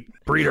the meat.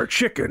 Breed our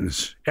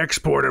chickens.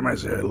 Export them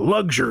as a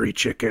luxury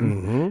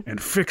chicken.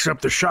 And fix up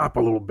the shop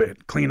a little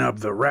bit. Clean up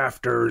the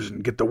rafters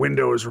and get the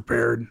windows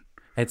repaired.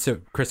 And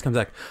so Chris comes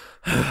back,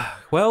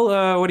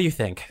 well, what do you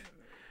think?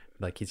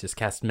 Like he's just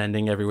cast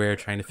mending everywhere,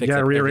 trying to fix up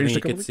everything he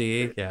could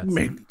see. Yeah,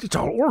 man, it's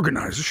all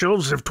organized. The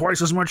shelves have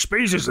twice as much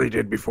space as they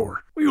did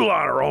before. You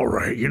lot are all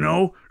right, you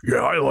know?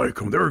 Yeah, I like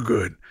them. They're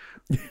good.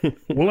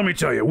 Well, let me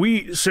tell you,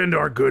 we send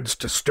our goods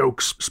to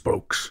Stokes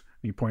Spokes.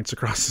 He points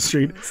across the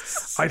street.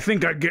 I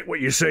think I get what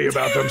you say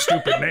about them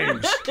stupid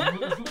names.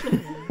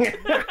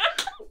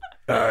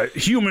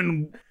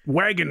 Human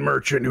wagon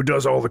merchant who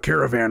does all the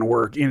caravan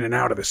work in and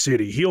out of the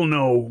city. He'll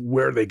know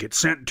where they get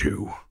sent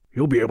to.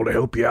 He'll be able to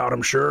help you out,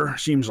 I'm sure.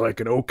 Seems like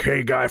an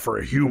okay guy for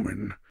a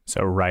human.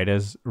 So right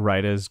as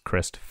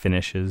Chris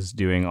finishes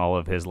doing all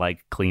of his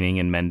like cleaning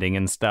and mending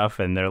and stuff,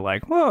 and they're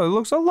like, "Whoa, it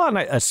looks a lot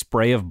nice." A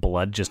spray of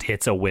blood just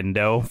hits a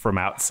window from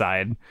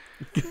outside.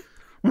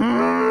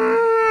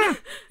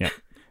 Yeah,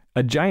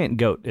 a giant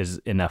goat is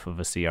enough of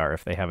a CR.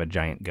 If they have a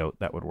giant goat,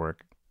 that would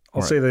work.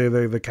 I'll say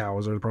the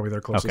cows are probably their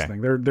closest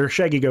thing. They're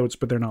shaggy goats,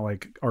 but they're not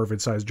like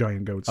Arvid-sized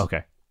giant goats.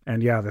 Okay.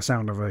 And yeah, the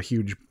sound of a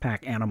huge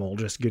pack animal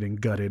just getting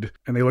gutted.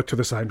 And they look to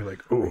the side and be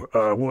like, "Oh,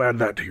 we'll add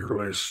that to your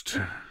list."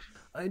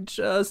 I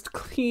just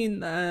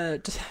cleaned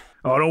that.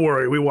 Oh, don't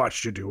worry. We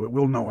watched you do it.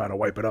 We'll know how to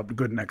wipe it up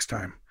good next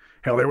time.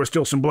 Hell, there was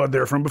still some blood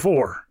there from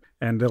before.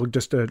 And they'll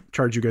just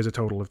charge you guys a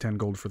total of 10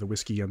 gold for the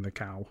whiskey and the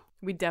cow.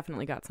 We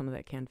definitely got some of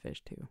that canned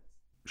fish, too.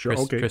 Sure,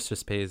 okay. Chris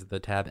just pays the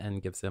tab and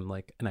gives him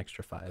like an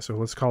extra 5. So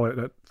let's call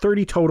it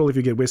 30 total if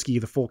you get whiskey.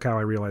 The full cow,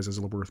 I realize, is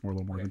a little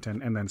more than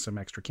 10. And then some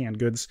extra canned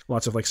goods.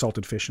 Lots of like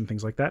salted fish and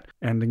things like that.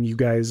 And then you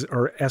guys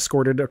are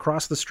escorted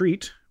across the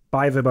street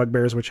by the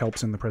bugbears, which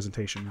helps in the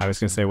presentation. I was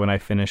going to say, when I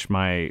finish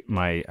my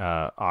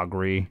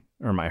augury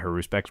or my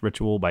Haruspex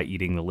ritual by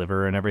eating the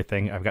liver and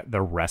everything, I've got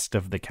the rest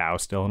of the cow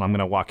still, and I'm going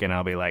to walk in and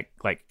I'll be like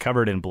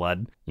covered in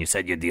blood. You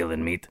said you deal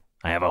in meat?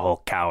 I have a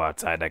whole cow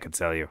outside I could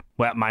sell you.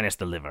 Well, minus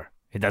the liver.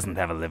 It doesn't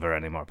have a liver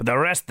anymore, but the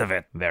rest of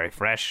it, very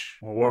fresh.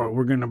 Well,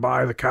 we're going to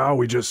buy the cow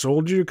we just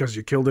sold you because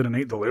you killed it and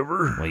ate the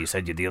liver? Well, you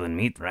said you deal in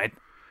meat, right?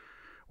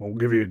 Well, we'll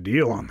give you a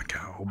deal on the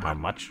cow. How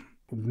much?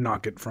 We'll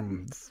knock it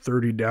from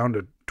 30 down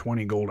to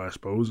 20 gold, I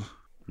suppose.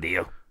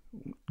 Deal.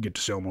 Get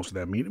to sell most of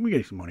that meat and we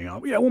get some money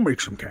off. Yeah, we'll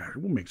make some cash.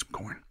 We'll make some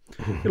coin.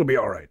 It'll be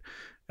all right.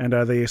 And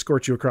they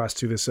escort you across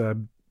to this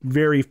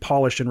very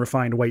polished and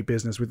refined white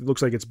business. It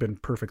looks like it's been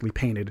perfectly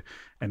painted.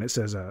 And it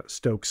says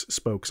Stokes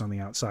Spokes on the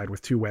outside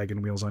with 2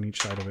 wagon wheels on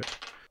each side of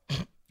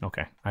it.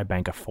 Okay. I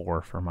bank a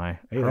 4 for my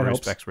Haruspex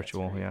Haruspex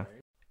ritual, yeah.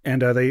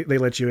 And they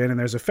let you in, and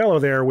there's a fellow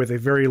there with a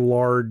very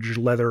large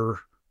leather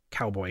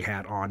cowboy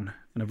hat on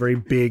and a very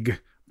big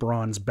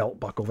bronze belt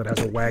buckle that has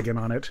a wagon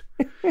on it.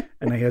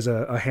 And he has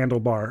a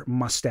handlebar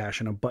mustache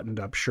and a buttoned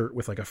up shirt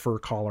with like a fur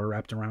collar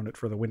wrapped around it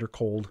for the winter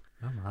cold.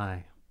 Oh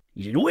my.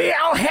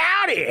 Well,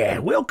 howdy.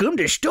 Welcome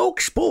to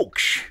Stokes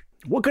Spokes.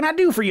 What can I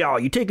do for y'all?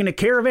 You taking a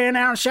caravan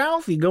out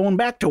south? You going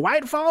back to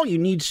Whitefall? You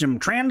need some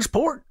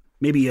transport?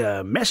 Maybe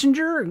a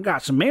messenger?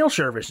 Got some mail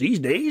service these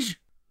days.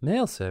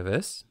 Mail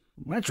service?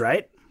 That's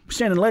right.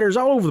 Sending letters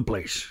all over the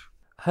place.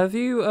 Have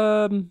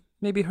you,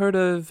 maybe heard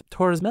of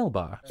Torres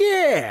Melbar?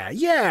 Yeah.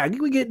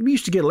 We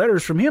used to get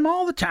letters from him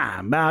all the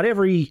time, about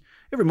every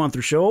month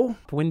or so.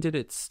 When did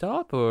it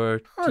stop,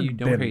 or do you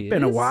know where he is?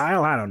 Been a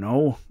while, I don't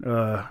know.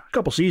 A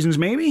couple seasons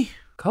maybe.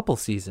 Couple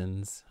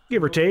seasons.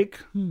 give or take.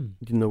 You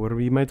know where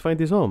we might find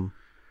his home?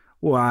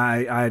 Well,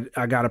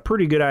 I got a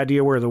pretty good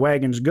idea where the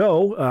wagons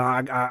go.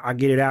 I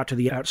get it out to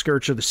the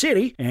outskirts of the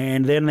city,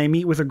 and then they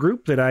meet with a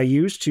group that I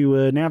use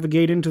to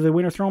navigate into the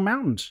Winterthrone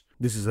Mountains.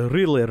 This is a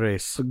relay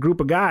race. A group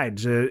of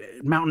guides,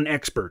 mountain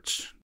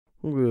experts.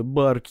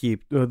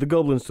 Barkeep, the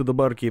goblins to the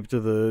barkeep, to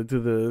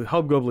the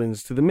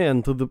hobgoblins, to the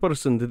man, to the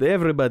person, to the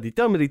everybody.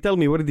 Tell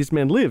me where this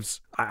man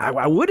lives.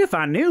 I would if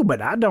I knew, but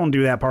I don't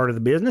do that part of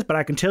the business. But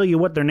I can tell you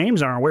what their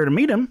names are and where to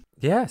meet them.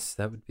 Yes,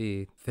 that would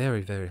be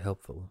very, very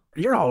helpful.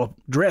 You're all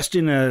dressed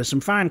in some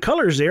fine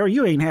colors there.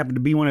 You ain't happen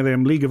to be one of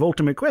them League of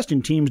Ultimate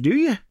Question teams, do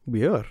you?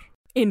 We are.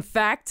 In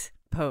fact,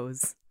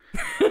 pose.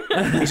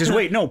 He says,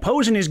 wait, no,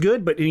 posing is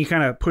good, but he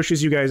kind of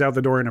pushes you guys out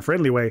the door in a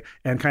friendly way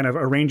and kind of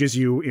arranges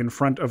you in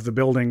front of the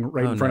building,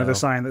 right in front of the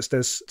sign that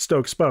says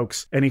Stoke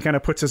Spokes. And he kind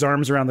of puts his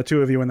arms around the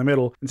two of you in the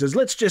middle and says,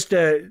 let's just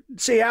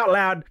say out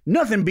loud,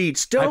 nothing beats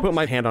Stoke. I put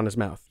my hand on his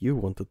mouth. You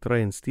want to try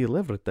and steal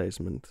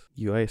advertisement.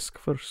 You ask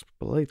first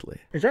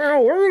politely. Is that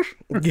how it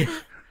works?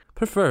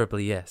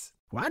 Preferably, yes.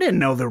 Well, I didn't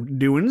know the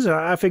doings.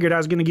 I figured I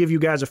was going to give you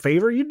guys a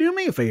favor. You do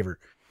me a favor.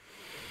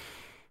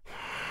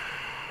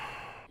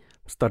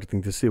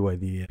 Starting to see why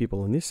the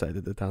people on this side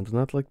of the town do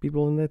not like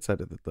people on that side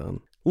of the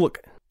town.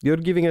 Look, you're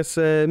giving us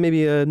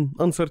maybe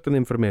uncertain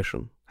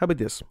information. How about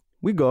this?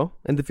 We go,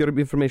 and if your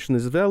information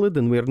is valid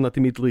and we are not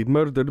immediately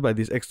murdered by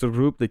this extra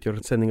group that you're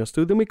sending us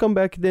to, then we come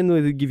back, then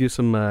we give you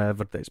some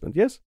advertisement,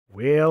 yes?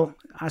 Well,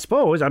 I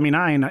suppose. I mean,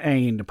 I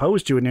ain't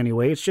opposed to it in any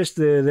way. It's just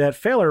that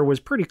feller was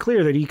pretty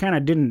clear that he kind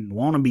of didn't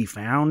want to be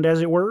found, as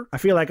it were. I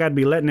feel like I'd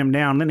be letting him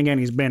down. Then again,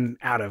 he's been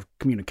out of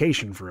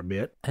communication for a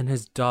bit. And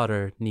his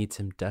daughter needs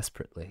him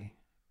desperately.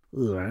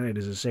 Ugh, that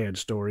is a sad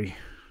story.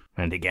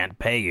 And he can't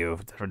pay you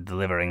for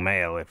delivering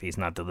mail if he's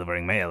not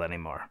delivering mail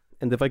anymore.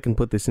 And if I can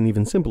put this in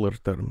even simpler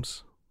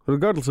terms,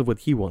 regardless of what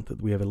he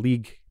wanted, we have a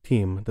league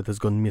team that has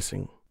gone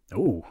missing.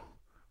 Oh,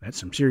 that's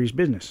some serious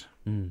business.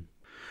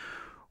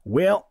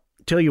 Well,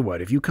 tell you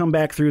what, if you come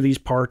back through these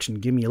parts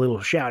and give me a little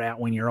shout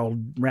out when you're all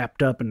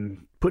wrapped up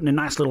and put in a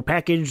nice little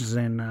package,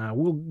 then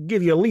we'll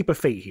give you a leap of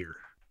fate here.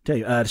 Tell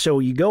you, so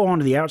you go on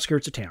to the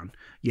outskirts of town.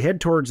 You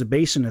head towards the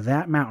basin of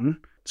that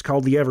mountain. It's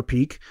called the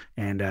Everpeak,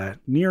 and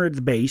near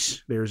the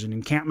base, there's an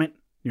encampment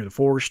near the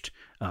forest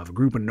of a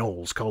group of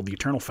gnolls called the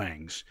Eternal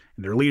Fangs.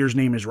 And their leader's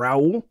name is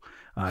Raoul.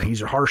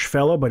 He's a harsh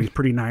fellow, but he's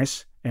pretty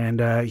nice.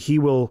 And he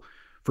will,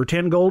 for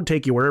 10 gold,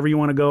 take you wherever you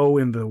want to go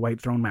in the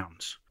White Throne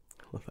Mountains.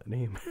 I love that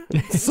name.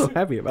 I'm so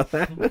happy about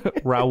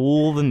that.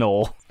 Raoul the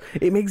Knoll.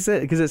 It makes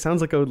sense, because it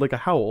sounds like a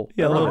howl.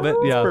 Yeah, a little bit,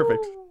 yeah. It's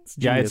perfect.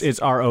 It's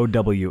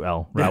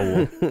R-O-W-L,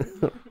 Raoul.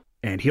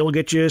 And he'll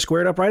get you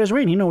squared up right as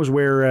rain. He knows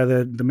where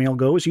the mail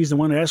goes. He's the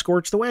one that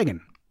escorts the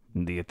wagon.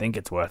 Do you think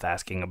it's worth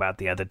asking about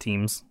the other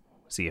teams?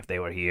 See if they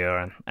were here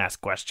and ask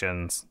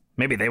questions.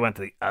 Maybe they went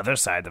to the other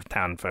side of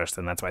town first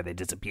and that's why they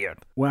disappeared.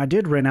 Well, I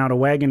did rent out a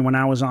wagon when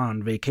I was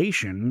on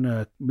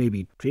vacation,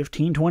 maybe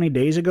 15, 20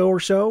 days ago or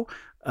so.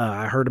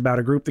 I heard about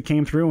a group that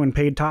came through and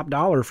paid top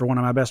dollar for one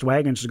of my best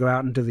wagons to go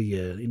out into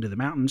the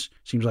mountains.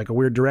 Seems like a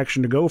weird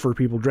direction to go for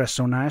people dressed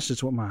so nice.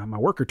 That's what my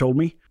worker told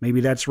me. Maybe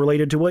that's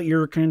related to what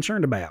you're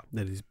concerned about.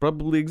 That is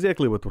probably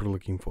exactly what we're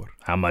looking for.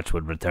 How much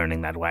would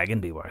returning that wagon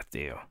be worth to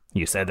you?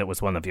 You said it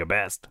was one of your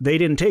best. They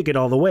didn't take it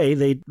all the way.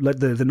 They let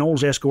the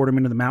gnolls escort him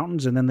into the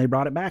mountains, and then they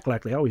brought it back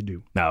like they always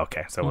do. Oh,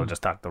 okay. So we'll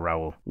just talk to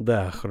Raoul.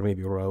 Or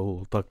maybe Raoul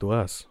will talk to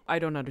us. I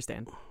don't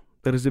understand.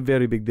 There is a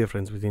very big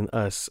difference between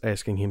us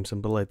asking him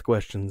some polite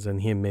questions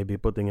and him maybe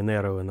putting an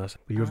arrow in us.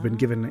 You have been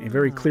given a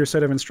very clear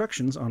set of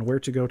instructions on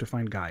where to go to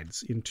find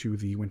guides into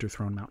the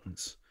Winterthrone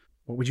Mountains.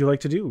 What would you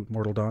like to do,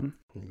 Mortal Dawn?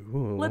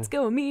 Ooh. Let's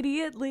go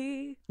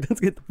immediately. Let's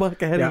get the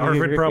fuck ahead of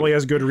Arvid here. probably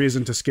has good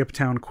reason to skip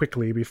town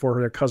quickly before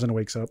their cousin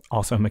wakes up.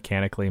 Also,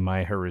 mechanically,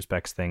 my Her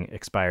Respects thing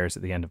expires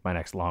at the end of my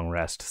next long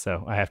rest,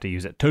 so I have to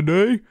use it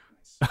today.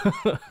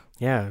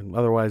 Yeah,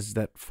 otherwise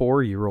that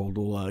 4-year-old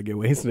will get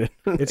wasted.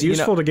 It's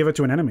useful to give it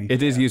to an enemy.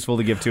 It is useful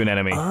to give to an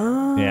enemy.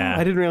 Yeah.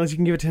 I didn't realize you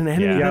can give it to an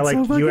enemy. Yeah, That's like so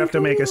you fucking have to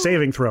make a cool.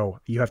 saving throw.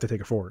 You have to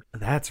take a forward.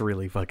 That's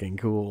really fucking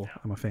cool.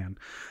 I'm a fan.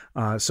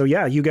 So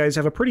yeah, you guys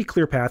have a pretty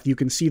clear path. You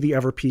can see the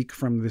Everpeak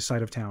from this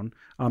side of town.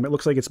 It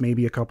looks like it's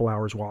maybe a couple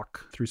hours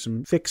walk through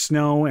some thick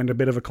snow and a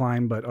bit of a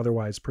climb, but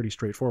otherwise pretty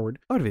straightforward.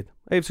 Arvid,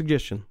 I have a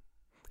suggestion.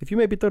 If you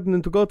may be turned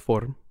into god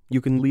form, you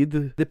can lead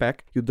the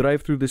pack, you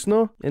drive through the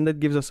snow, and that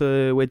gives us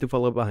a way to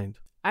follow behind.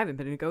 I haven't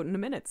been a goat in a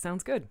minute.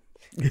 Sounds good.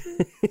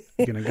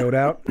 You gonna goat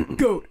out?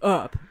 Goat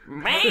up.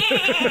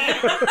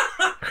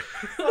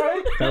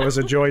 That was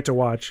a joy to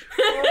watch.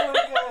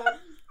 There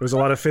was a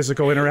lot of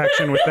physical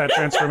interaction with that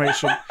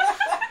transformation.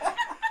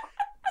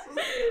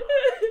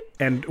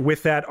 And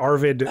with that,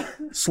 Arvid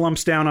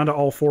slumps down onto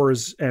all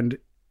fours and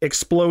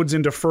explodes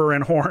into fur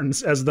and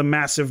horns as the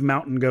massive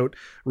mountain goat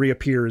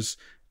reappears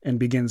and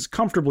begins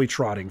comfortably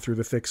trotting through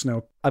the thick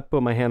snow. I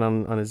put my hand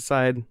on his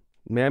side.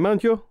 May I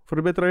mount you for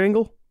a better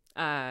angle?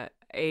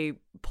 A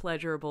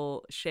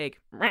pleasurable shake.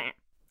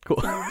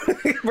 Cool.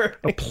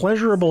 A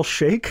pleasurable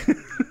shake?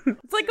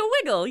 It's like a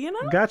wiggle, you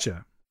know?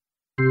 Gotcha.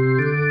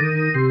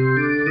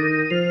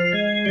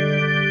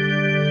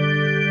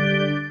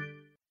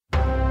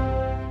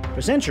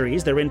 For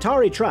centuries, the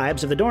Rintari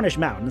tribes of the Dornish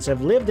Mountains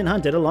have lived and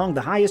hunted along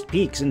the highest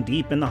peaks and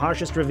deep in the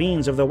harshest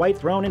ravines of the White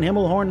Throne and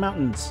Himmelhorn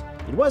Mountains.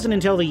 It wasn't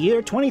until the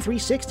year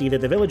 2360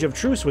 that the village of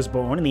Truce was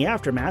born in the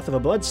aftermath of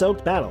a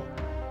blood-soaked battle.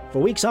 For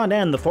weeks on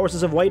end, the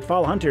forces of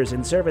Whitefall hunters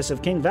in service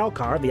of King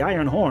Valkar, the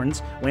Iron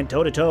Horns, went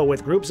toe-to-toe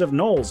with groups of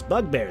gnolls,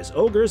 bugbears,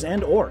 ogres,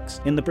 and orcs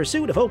in the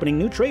pursuit of opening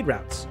new trade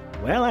routes.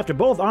 Well, after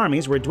both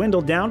armies were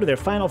dwindled down to their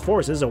final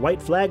forces, a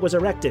white flag was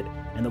erected,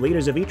 and the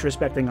leaders of each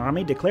respecting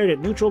army declared it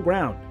neutral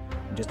ground.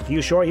 And just a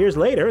few short years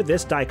later,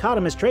 this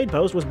dichotomous trade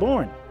post was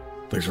born.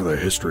 Thanks for that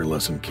history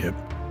lesson, Kip.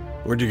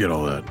 Where'd you get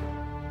all that?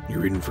 You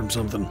reading from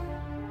something?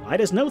 I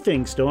just know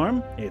things,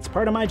 Storm. It's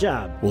part of my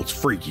job. Well, it's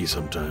freaky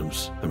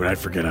sometimes. I mean, I'd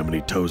forget how many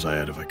toes I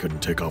had if I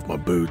couldn't take off my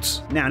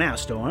boots. Now,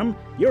 Storm,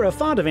 you're a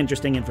font of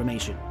interesting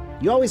information.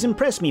 You always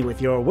impress me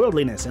with your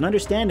worldliness and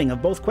understanding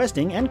of both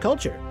questing and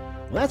culture.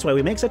 Well, that's why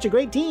we make such a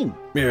great team.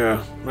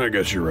 Yeah, I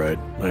guess you're right.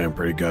 I am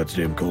pretty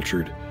goddamn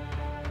cultured.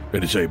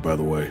 And it's 8, by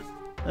the way.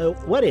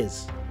 What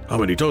is? How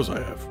many toes I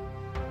have.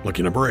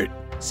 Lucky number 8.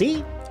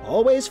 See?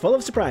 Always full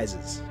of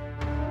surprises.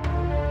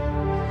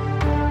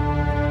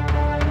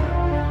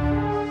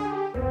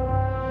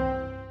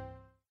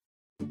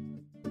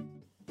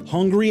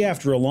 Hungry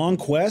after a long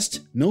quest?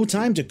 No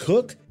time to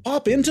cook?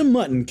 Pop into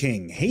Mutton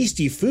King,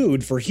 hasty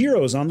food for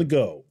heroes on the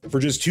go. For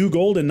just 2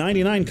 gold and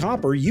 99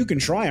 copper, you can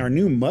try our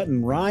new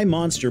Mutton Rye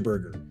Monster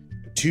Burger.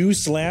 2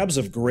 slabs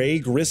of gray,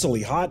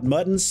 gristly hot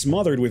mutton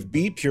smothered with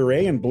beet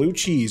puree and blue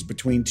cheese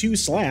between 2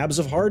 slabs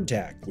of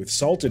hardtack with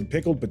salted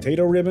pickled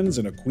potato ribbons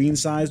and a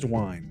queen-sized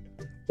wine.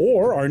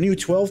 Or our new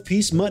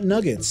 12-piece mutton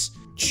nuggets.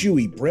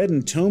 Chewy bread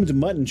and tomed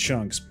mutton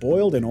chunks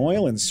boiled in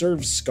oil and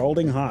served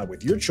scalding hot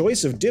with your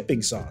choice of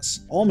dipping sauce,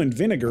 almond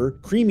vinegar,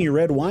 creamy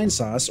red wine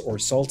sauce, or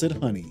salted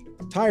honey.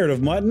 Tired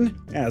of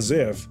mutton? As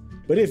if.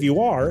 But if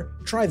you are,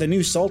 try the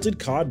new salted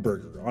cod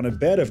burger on a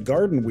bed of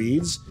garden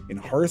weeds in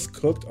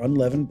hearth-cooked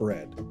unleavened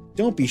bread.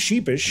 Don't be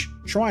sheepish,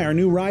 try our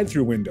new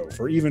ride-through window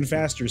for even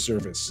faster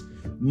service.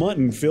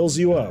 Mutton fills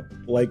you up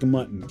like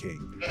Mutton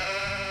King.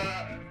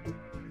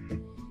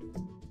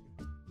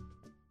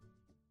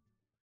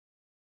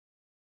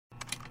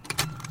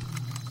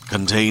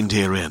 Contained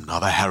herein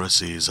are the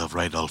heresies of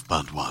Radolf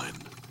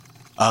Burntwine,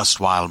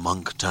 erstwhile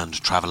monk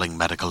turned traveling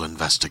medical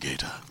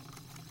investigator.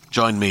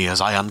 Join me as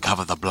I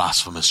uncover the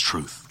blasphemous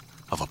truth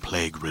of a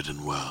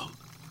plague-ridden world,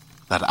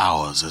 that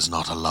ours is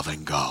not a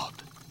loving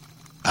God,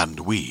 and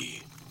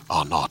we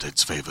are not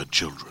its favored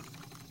children.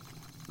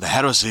 The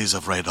heresies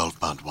of Radolf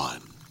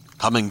Burntwine,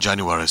 coming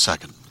January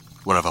 2nd,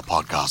 wherever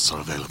podcasts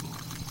are available.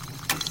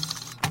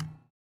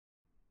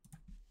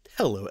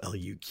 Hello,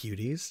 LU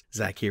cuties.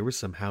 Zach here with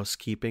some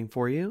housekeeping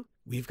for you.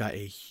 We've got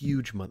a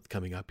huge month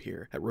coming up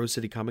here. At Rose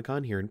City Comic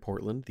Con here in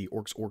Portland, the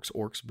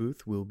Orcs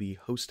booth will be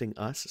hosting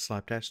us,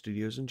 Slapdash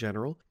Studios in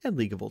general, and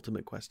League of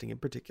Ultimate Questing in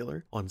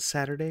particular, on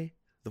Saturday,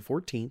 the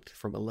 14th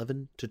from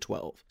 11 to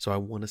 12. So I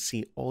want to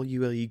see all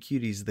you LU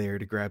cuties there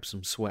to grab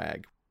some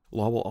swag.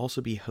 Law will also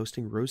be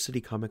hosting Rose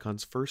City Comic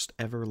Con's first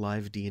ever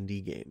live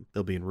D&D game.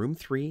 They'll be in room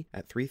 3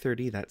 at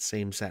 3:30 that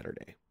same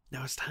Saturday.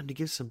 Now it's time to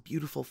give some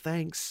beautiful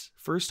thanks.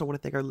 First, I want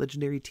to thank our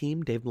legendary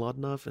team, Dave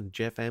Mlodinoff and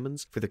Jeff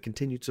Ammons, for their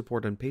continued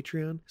support on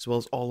Patreon, as well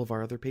as all of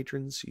our other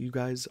patrons. You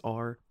guys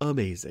are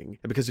amazing.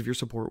 And because of your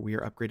support, we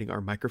are upgrading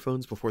our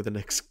microphones before the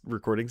next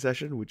recording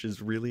session, which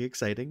is really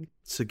exciting.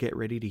 So get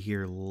ready to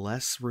hear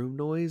less room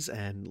noise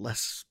and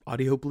less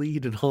audio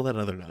bleed and all that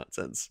other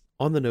nonsense.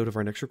 On the note of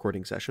our next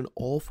recording session,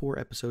 all 4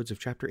 episodes of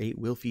Chapter 8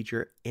 will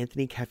feature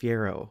Anthony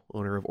Cafiero,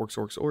 owner of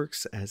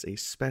Orcs, as a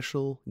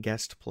special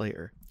guest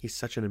player. He's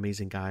such an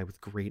amazing guy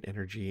with great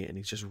energy, and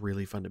he's just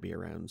really fun to be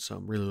around, so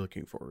I'm really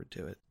looking forward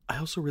to it. I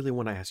also really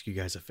want to ask you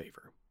guys a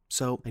favor.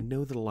 So, I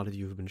know that a lot of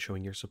you have been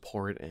showing your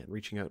support and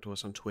reaching out to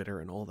us on Twitter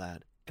and all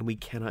that, and we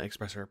cannot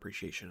express our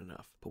appreciation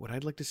enough. But what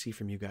I'd like to see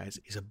from you guys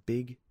is a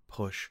big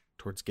push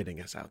towards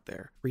getting us out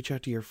there. Reach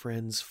out to your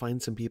friends,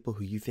 find some people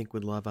who you think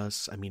would love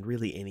us. I mean,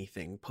 really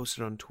anything. Post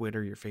it on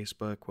Twitter, your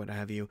Facebook, what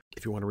have you.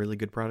 If you want a really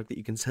good product that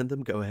you can send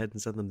them, go ahead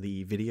and send them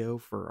the video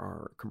for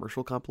our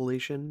commercial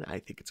compilation. I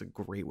think it's a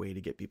great way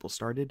to get people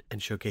started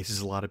and showcases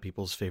a lot of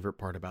people's favorite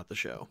part about the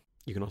show.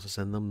 You can also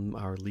send them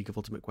our League of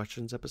Ultimate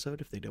Questions episode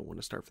if they don't want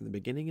to start from the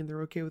beginning and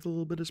they're okay with a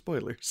little bit of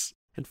spoilers.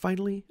 And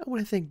finally, I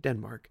want to thank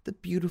Denmark, the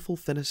beautiful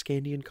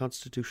Fenniscandian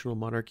constitutional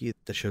monarchy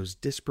that shows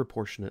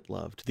disproportionate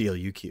love to the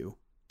LUQ.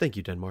 Thank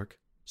you, Denmark.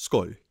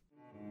 Skål.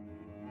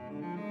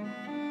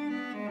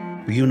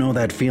 You know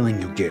that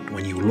feeling you get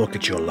when you look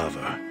at your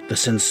lover, the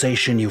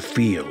sensation you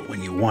feel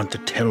when you want to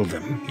tell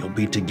them you'll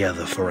be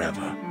together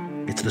forever.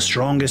 It's the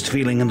strongest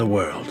feeling in the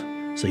world,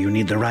 so you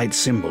need the right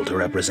symbol to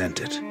represent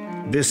it.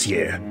 This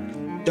year,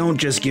 don't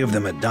just give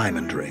them a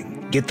diamond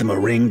ring. Get them a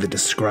ring that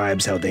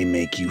describes how they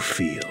make you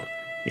feel.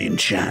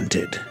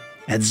 Enchanted.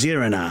 At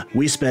Zirina,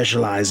 we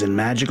specialize in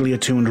magically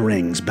attuned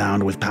rings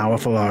bound with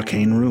powerful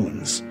arcane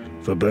runes.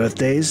 For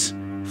birthdays,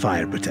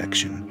 fire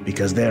protection,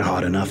 because they're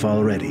hot enough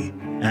already.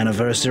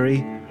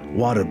 Anniversary,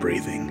 water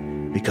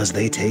breathing, because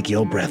they take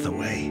your breath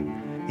away.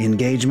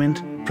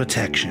 Engagement,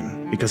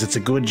 protection, because it's a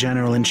good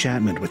general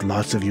enchantment with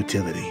lots of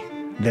utility.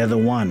 They're the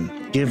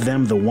one. Give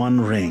them the one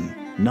ring.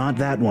 Not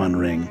that one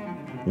ring.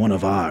 One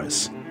of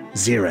ours.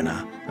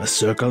 Zirina, a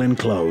circle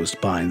enclosed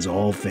binds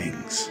all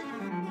things.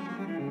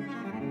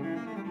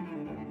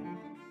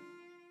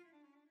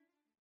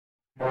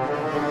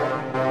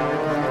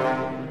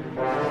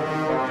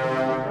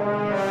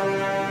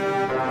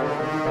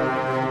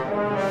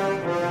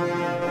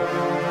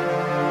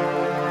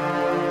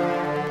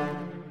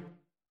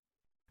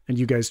 And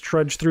you guys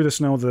trudge through the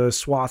snow. The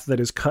swath that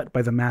is cut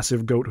by the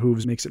massive goat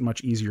hooves makes it much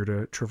easier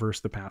to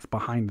traverse the path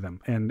behind them.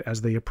 And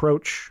as they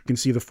approach, you can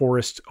see the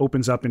forest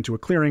opens up into a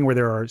clearing where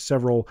there are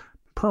several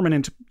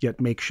permanent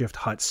yet makeshift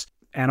huts.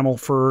 Animal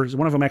furs.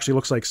 One of them actually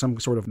looks like some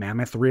sort of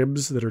mammoth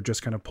ribs that are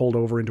just kind of pulled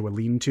over into a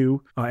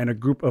lean-to. And a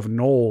group of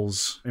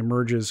gnolls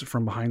emerges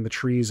from behind the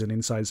trees and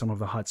inside some of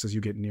the huts as you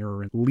get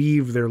nearer and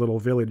leave their little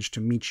village to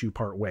meet you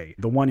part way.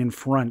 The one in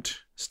front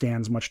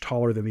stands much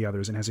taller than the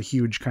others and has a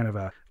huge kind of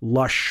a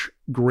lush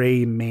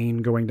gray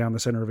mane going down the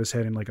center of his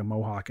head in like a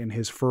mohawk, and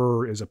his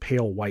fur is a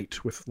pale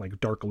white with like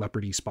dark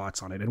leopardy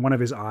spots on it, and one of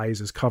his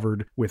eyes is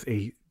covered with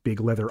a big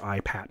leather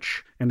eye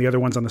patch, and the other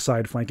ones on the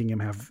side flanking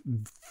him have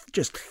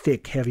just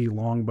thick, heavy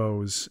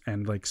longbows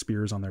and like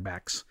spears on their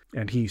backs.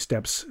 And he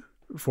steps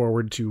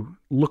forward to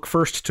look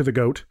first to the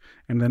goat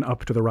and then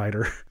up to the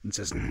rider and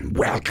says,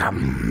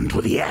 "Welcome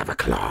to the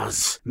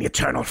Everclaws, the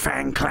Eternal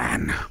Fang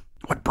clan.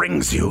 What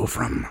brings you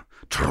from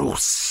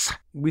Truce?"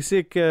 We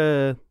seek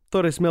Torres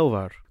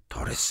Melvar.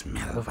 Torres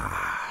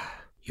Melvar.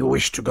 You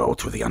wish to go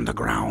to the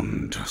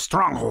underground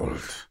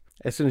stronghold.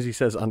 As soon as he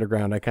says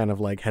underground, I kind of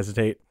like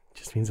hesitate.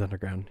 Just means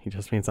underground. He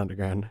just means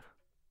underground.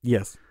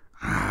 Yes.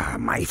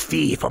 My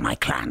fee for my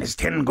clan is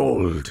 10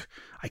 gold.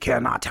 I care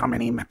not how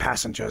many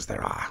passengers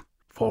there are.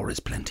 4 is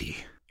plenty.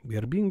 We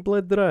are being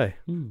bled dry.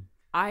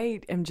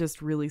 I am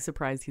just really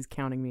surprised he's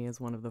counting me as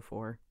one of the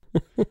 4.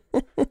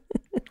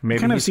 Maybe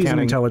kind of he's sees an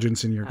counting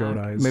intelligence in your goat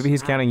eyes. Maybe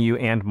he's counting you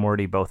and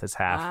Morty both as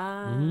half.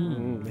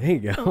 There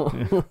you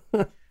go.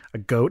 A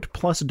goat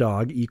plus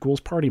dog equals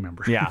party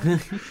member. Yeah.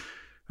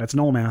 That's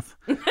null math.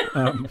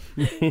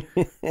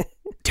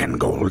 10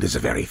 gold is a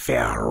very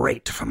fair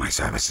rate for my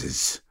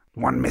services.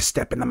 One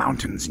misstep in the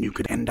mountains and you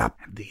could end up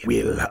at the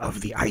will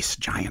of the ice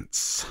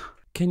giants.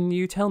 Can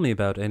you tell me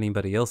about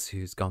anybody else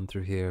who's gone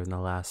through here in the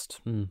last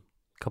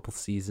couple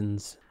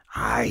seasons?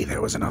 Aye,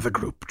 there was another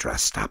group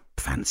dressed up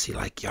fancy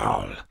like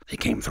y'all. They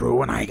came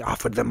through and I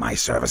offered them my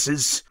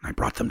services. I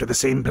brought them to the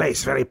same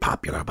place, very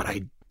popular, but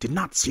I did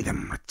not see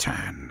them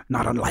return.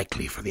 Not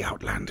unlikely for the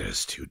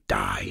Outlanders to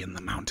die in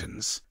the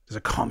mountains. It's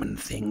a common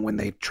thing when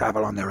they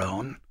travel on their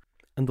own.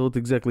 And what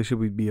exactly should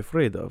we be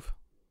afraid of?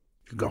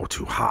 You go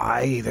too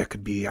high, there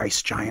could be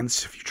ice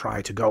giants. If you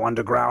try to go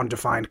underground to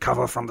find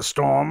cover from the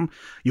storm,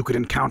 you could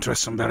encounter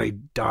some very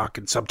dark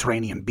and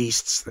subterranean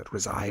beasts that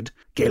reside.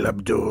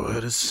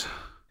 Galebdurs,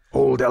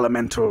 old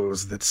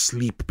elementals that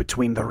sleep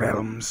between the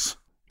realms.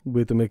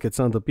 Way to make it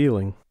sound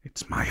appealing.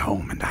 It's my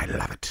home and I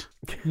love it.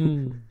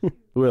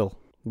 Well,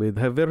 we'd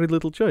have very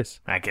little choice.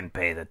 I can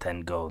pay the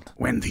 10 gold.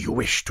 When do you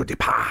wish to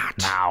depart?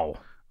 Now.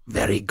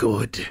 Very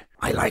good.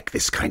 I like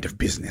this kind of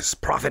business.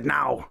 Profit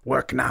now,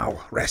 work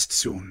now, rest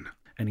soon.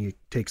 And he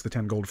takes the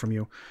 10 gold from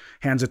you,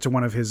 hands it to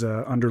one of his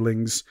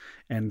underlings,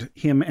 and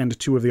him and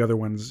 2 of the other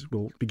ones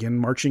will begin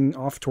marching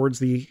off towards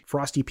the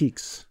Frosty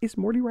Peaks. Is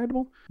Morty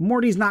rideable?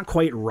 Morty's not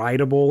quite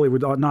rideable. It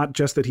would not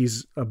just that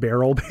he's a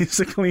barrel,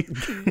 basically,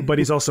 but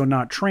he's also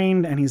not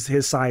trained, and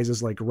his size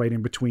is like right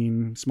in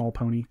between small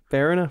pony.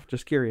 Fair enough.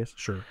 Just curious.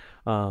 Sure.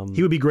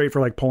 He would be great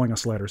for like pulling a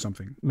sled or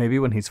something. Maybe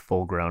when he's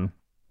full grown,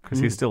 because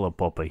he's still a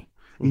puppy.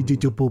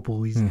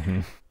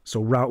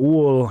 So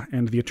Raoul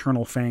and the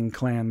Eternal Fang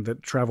clan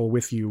that travel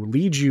with you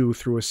lead you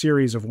through a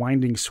series of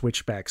winding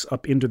switchbacks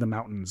up into the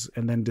mountains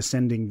and then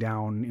descending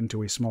down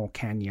into a small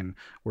canyon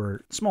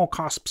where small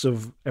cosps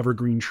of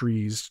evergreen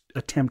trees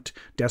attempt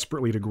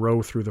desperately to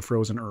grow through the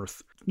frozen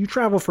earth. You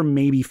travel for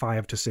maybe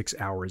 5 to 6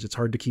 hours. It's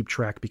hard to keep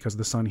track because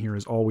the sun here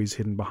is always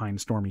hidden behind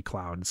stormy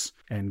clouds.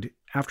 And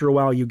after a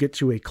while, you get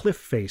to a cliff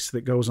face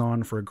that goes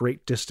on for a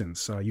great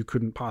distance. You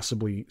couldn't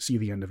possibly see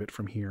the end of it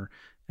from here.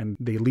 And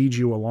they lead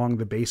you along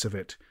the base of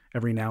it,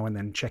 every now and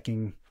then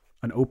checking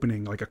an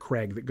opening like a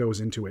crag that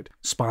goes into it,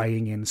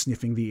 spying in,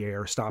 sniffing the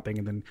air, stopping,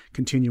 and then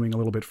continuing a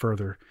little bit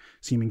further,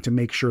 seeming to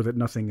make sure that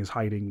nothing is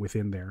hiding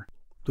within there.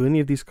 Do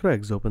any of these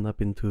crags open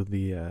up into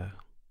the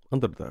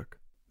Underdark?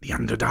 The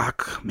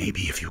Underdark,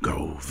 maybe if you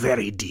go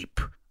very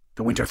deep.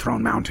 The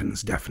Winterthrone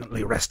Mountains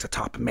definitely rest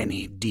atop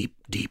many deep,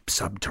 deep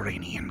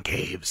subterranean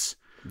caves.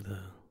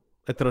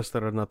 I trust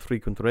there are not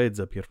frequent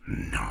raids up here.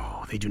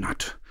 No, they do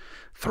not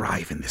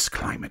thrive in this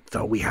climate,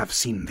 though we have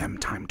seen them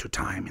time to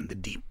time in the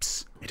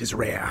deeps. It is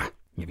rare.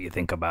 If you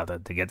think about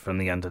it, to get from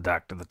the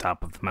Underdark to the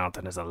top of the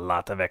mountain is a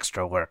lot of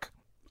extra work.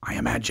 I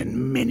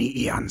imagine many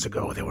eons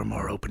ago there were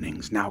more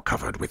openings, now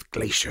covered with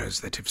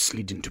glaciers that have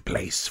slid into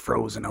place,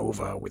 frozen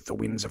over with the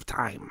winds of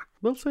time.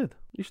 Well said.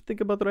 You should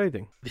think about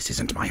writing. This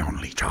isn't my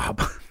only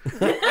job.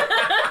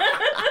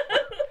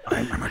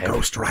 I'm a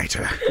ghost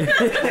writer.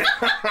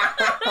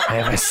 I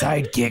have a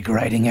side gig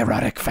writing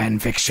erotic fan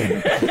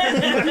fiction.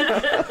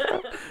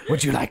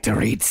 Would you like to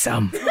read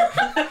some?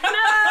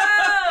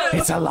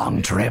 It's a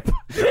long trip.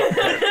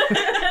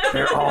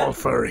 They're all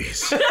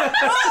furries.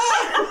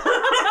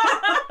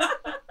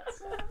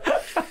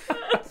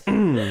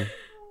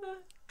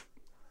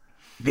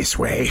 This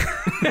way.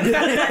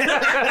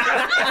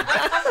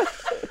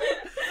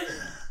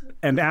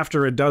 And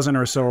after a dozen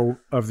or so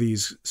of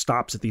these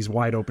stops at these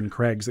wide open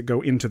crags that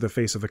go into the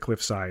face of the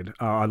cliffside,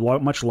 a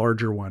much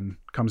larger one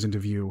comes into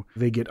view.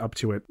 They get up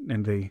to it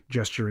and they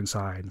gesture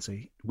inside and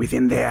say,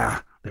 Within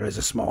there is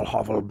a small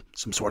hovel,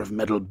 some sort of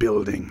metal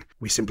building.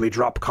 We simply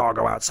drop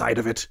cargo outside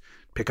of it,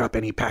 pick up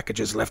any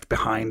packages left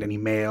behind, any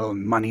mail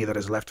and money that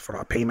is left for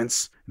our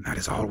payments, and that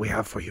is all we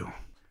have for you.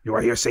 You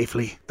are here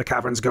safely. The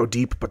caverns go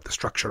deep, but the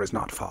structure is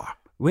not far.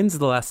 When's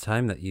the last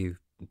time that you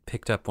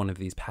picked up one of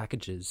these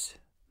packages?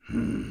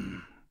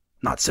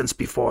 Not since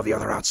before the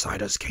other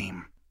outsiders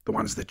came. The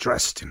ones that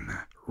dressed in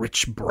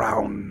rich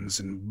browns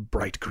and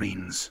bright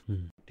greens.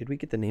 Did we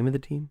get the name of the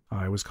team?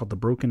 It was called the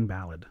Broken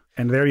Ballad.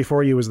 And there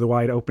before you is the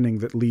wide opening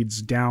that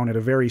leads down at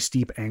a very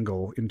steep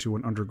angle into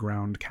an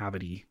underground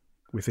cavity.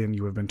 Within,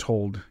 you have been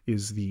told,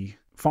 is the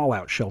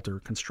fallout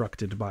shelter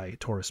constructed by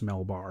Taurus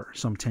Melbar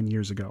some 10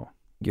 years ago.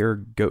 Your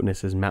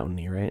goatness is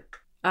mountainy, right?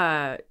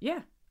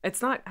 Yeah.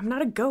 I'm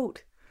not a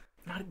goat.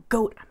 I'm not a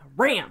goat. I'm a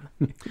ram.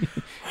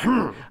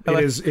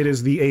 It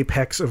is the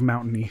apex of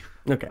mountainy.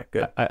 Okay,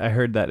 good. I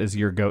heard that as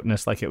your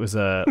goatness, like it was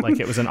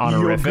an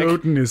honorific. Your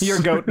goatness. Your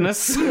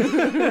goatness.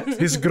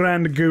 His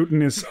grand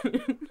goatness.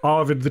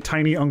 Arvid, the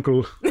tiny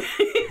uncle.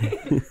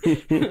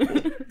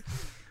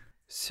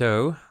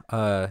 So,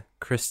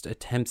 Christ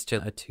attempts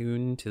to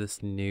attune to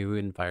this new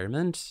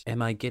environment.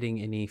 Am I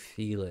getting any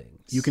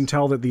feelings? You can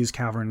tell that these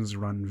caverns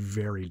run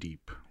very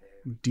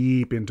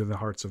deep into the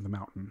hearts of the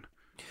mountain.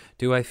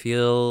 Do I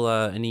feel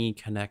any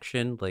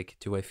connection? Like,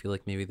 do I feel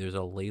like maybe there's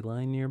a ley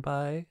line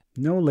nearby?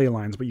 No ley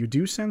lines, but you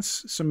do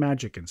sense some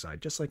magic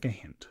inside, just like a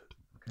hint.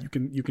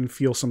 You can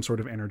feel some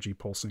sort of energy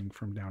pulsing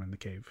from down in the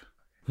cave.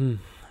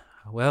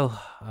 Well,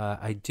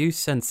 I do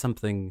sense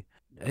something.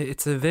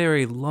 It's a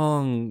very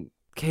long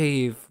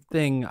cave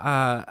thing.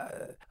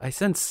 I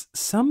sense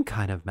some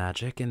kind of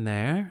magic in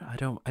there. I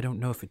don't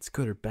know if it's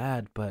good or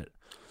bad, but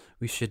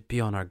we should be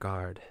on our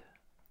guard.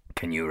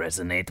 Can you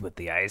resonate with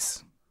the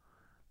ice?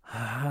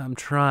 I'm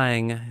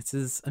trying. This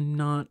is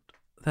not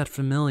that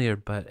familiar,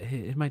 but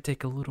it might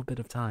take a little bit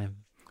of time.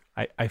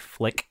 I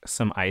flick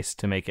some ice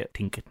to make it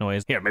tink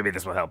noise. Here, maybe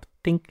this will help.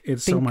 Tink.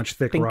 It's tink, so much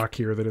thick tink. rock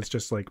here that it's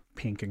just like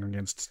pinking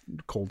against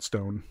cold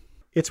stone.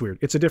 It's weird.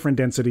 It's a different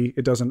density.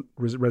 It doesn't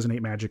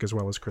resonate magic as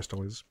well as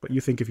crystal is, but you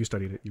think if you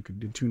studied it, you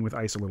could attune with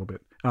ice a little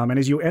bit. And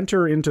as you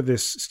enter into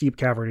this steep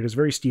cavern, it is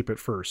very steep at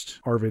first.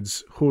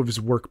 Arvid's hooves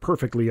work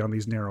perfectly on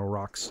these narrow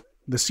rocks.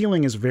 The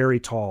ceiling is very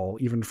tall,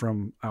 even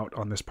from out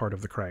on this part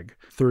of the crag.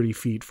 30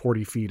 feet,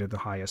 40 feet at the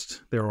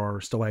highest. There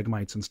are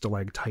stalagmites and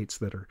stalactites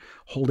that are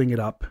holding it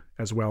up,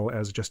 as well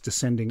as just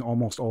descending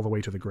almost all the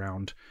way to the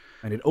ground.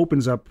 And it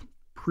opens up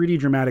pretty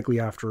dramatically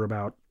after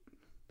about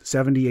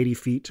 70, 80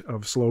 feet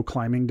of slow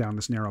climbing down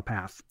this narrow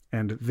path.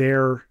 And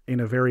there,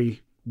 in a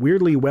very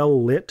weirdly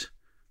well-lit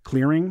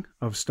clearing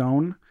of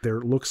stone,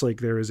 there looks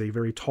like there is a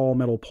very tall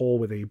metal pole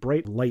with a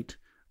bright light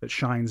that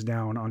shines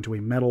down onto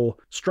a metal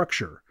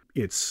structure.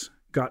 It's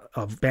got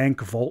a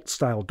bank vault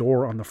style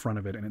door on the front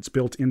of it, and it's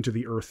built into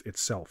the earth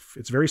itself.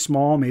 It's very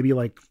small, maybe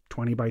like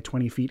 20 by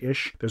 20 feet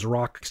ish. There's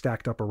rock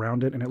stacked up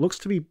around it, and it looks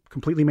to be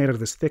completely made out of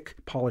this thick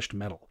polished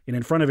metal. And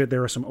in front of it,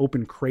 there are some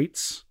open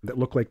crates that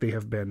look like they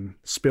have been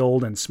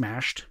spilled and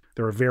smashed.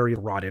 There are very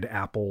rotted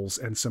apples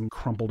and some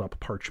crumpled up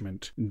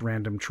parchment and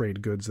random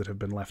trade goods that have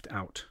been left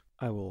out.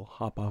 I will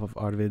hop off of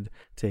Arvid,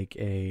 take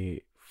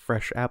a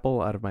fresh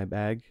apple out of my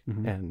bag,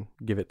 and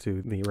give it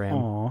to the ram.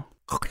 Aww.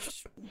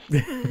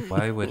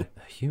 Why would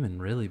a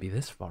human really be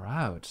this far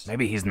out?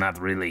 Maybe he's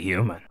not really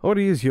human. Or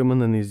he is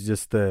human and he's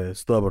just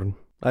stubborn.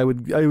 I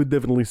would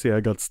definitely say I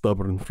got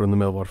stubborn from the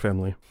Melvar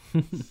family.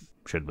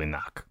 Should we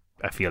knock?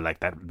 I feel like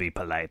that would be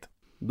polite.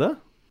 Duh.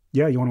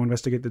 Yeah, you want to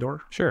investigate the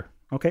door? Sure.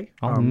 Okay.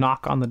 I'll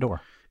knock on the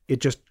door.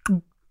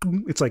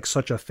 It's like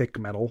such a thick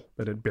metal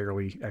that it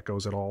barely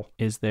echoes at all.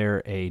 Is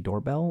there a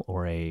doorbell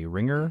or a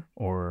ringer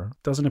or?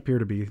 Doesn't appear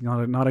to be.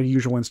 Not a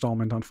usual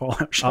installment on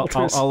Fallout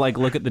shelters. I'll like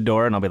look at the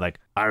door and I'll be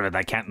like, Arvid,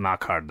 I can't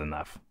knock hard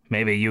enough.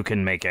 Maybe you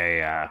can make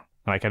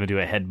I kind of do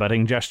a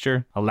headbutting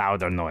gesture, a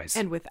louder noise.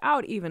 And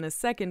without even a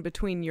second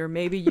between your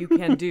maybe you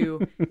can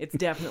do, it's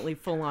definitely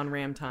full on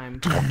ram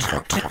time. When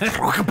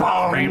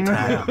you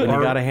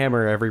got a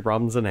hammer, every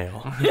problem's a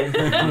nail.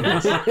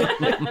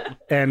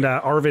 And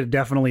Arvid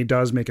definitely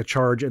does make a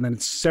charge, and then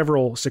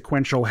several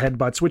sequential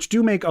headbutts, which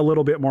do make a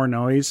little bit more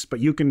noise,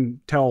 but you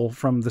can tell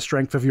from the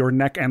strength of your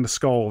neck and the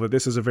skull that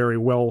this is a very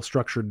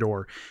well-structured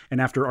door. And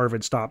after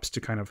Arvid stops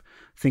to kind of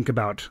think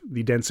about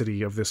the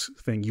density of this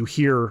thing, you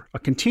hear a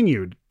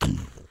continued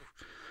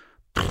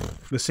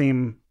the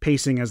same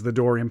pacing as the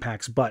door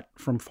impacts, but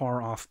from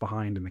far off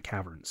behind in the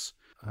caverns.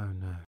 Oh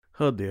no.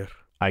 Oh dear.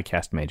 I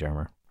cast Mage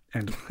Armor.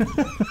 And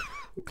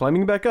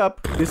Climbing back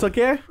up. This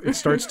okay? It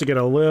starts to get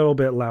a little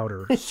bit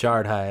louder.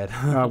 Shard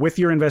hide. With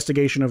your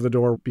investigation of the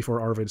door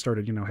before Arvid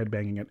started,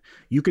 headbanging it,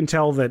 you can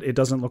tell that it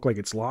doesn't look like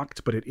it's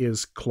locked, but it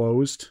is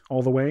closed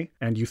all the way.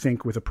 And you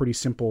think with a pretty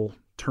simple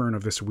turn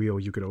of this wheel,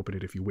 you could open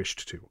it if you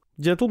wished to.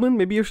 Gentlemen,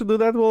 maybe you should do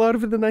that while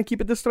Arvid and I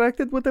keep it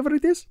distracted, whatever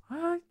it is.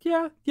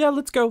 Yeah,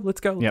 let's go. Let's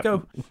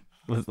go.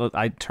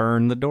 I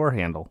turn the door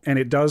handle. And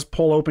it does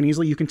pull open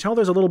easily. You can tell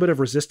there's a little bit of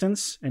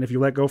resistance, and if you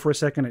let go for a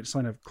second, it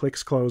kind of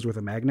clicks closed with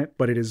a magnet,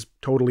 but it is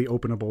totally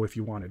openable if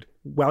you wanted.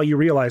 While you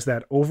realize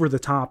that, over the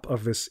top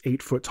of this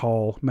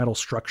 8-foot-tall metal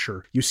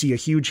structure, you see a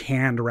huge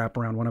hand wrap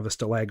around one of the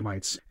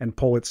stalagmites and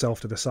pull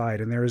itself to the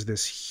side, and there is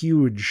this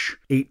huge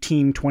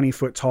 18,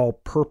 20-foot-tall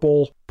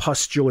purple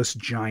pustulous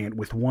giant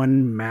with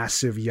one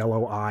massive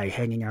yellow eye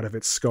hanging out of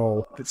its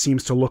skull that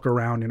seems to look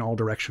around in all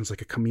directions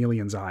like a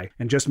chameleon's eye,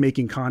 and just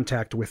making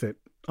contact with it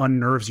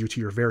unnerves you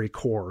to your very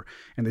core.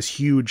 And this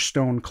huge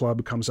stone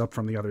club comes up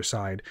from the other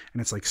side,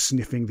 and it's like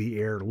sniffing the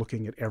air,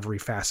 looking at every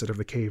facet of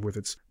the cave with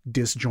its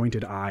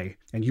disjointed eye.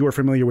 And you are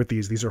familiar with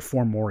these. These are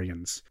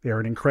Formorians. They are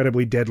an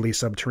incredibly deadly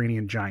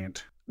subterranean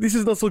giant. This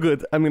is not so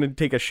good. I'm going to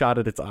take a shot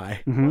at its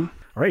eye. Mm-hmm.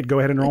 All right, go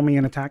ahead and roll me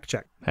an attack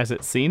check. Has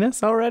it seen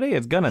us already?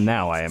 It's gonna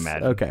now, I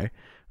imagine. Okay.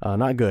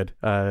 Not good.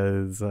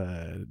 It's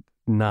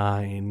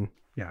 9.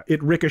 Yeah,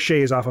 it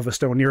ricochets off of a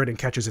stone near it and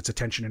catches its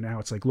attention, and now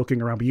it's like looking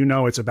around,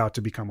 but it's about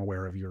to become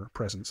aware of your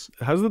presence.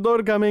 How's the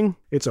door coming?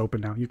 It's open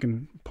now. You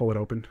can pull it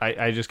open.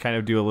 I just kind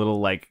of do a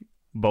little,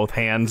 both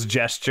hands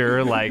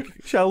gesture,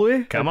 shall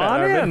we? Come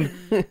on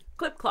in.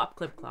 Clip, clop,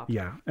 clip, clop.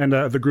 Yeah, and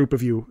the group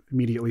of you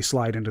immediately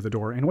slide into the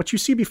door, and what you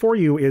see before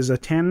you is a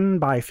 10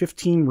 by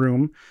 15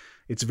 room.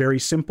 It's very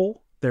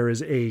simple. There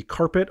is a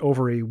carpet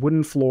over a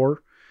wooden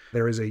floor.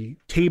 There is a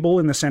table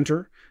in the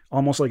center,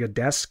 almost like a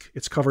desk.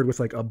 It's covered with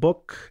a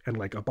book and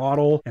a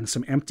bottle and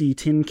some empty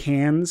tin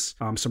cans,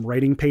 some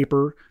writing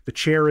paper. The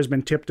chair has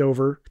been tipped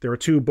over. There are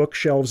 2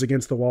 bookshelves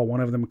against the wall,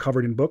 one of them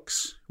covered in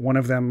books, one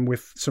of them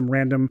with some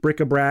random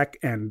bric-a-brac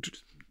and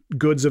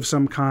goods of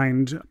some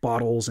kind,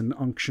 bottles and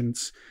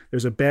unctions.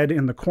 There's a bed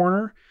in the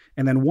corner,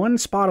 and then one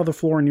spot of the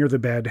floor near the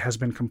bed has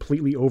been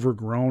completely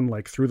overgrown,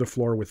 through the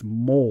floor, with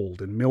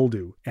mold and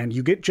mildew. And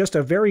you get just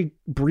a very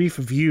brief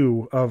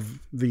view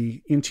of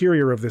the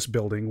interior of this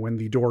building when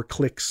the door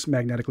clicks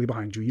magnetically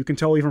behind you. You can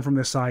tell even from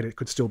this side it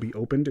could still be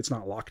opened. It's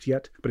not locked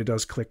yet, but it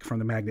does click from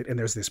the magnet. And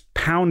there's this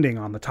pounding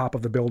on the top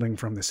of the building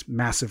from this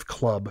massive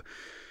club.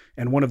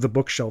 And one of the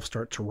bookshelves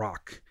start to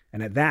rock.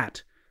 And at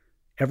that,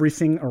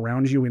 everything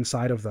around you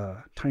inside of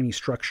the tiny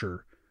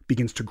structure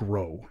begins to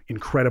grow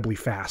incredibly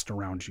fast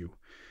around you.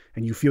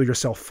 And you feel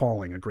yourself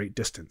falling a great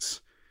distance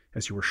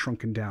as you were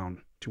shrunken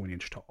down to an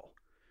inch tall.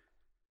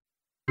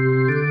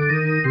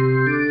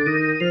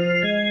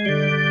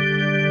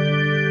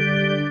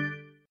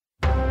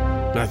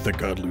 I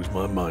think I'd lose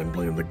my mind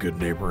playing the good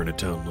neighbor in a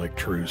town like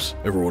Truce.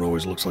 Everyone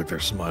always looks like they're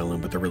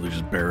smiling, but they're really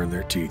just baring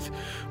their teeth,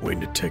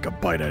 waiting to take a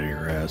bite out of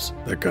your ass.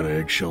 That kind of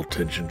eggshell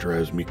tension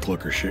drives me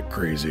clucker shit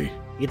crazy.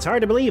 It's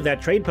hard to believe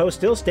that trade post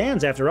still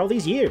stands after all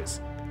these years.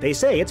 They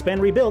say it's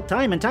been rebuilt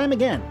time and time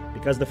again,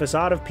 because the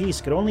facade of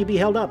peace could only be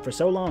held up for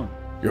so long.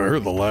 Yeah, I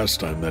heard the last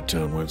time that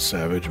town went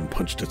savage and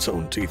punched its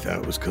own teeth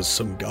out was because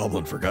some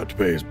goblin forgot to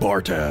pay his bar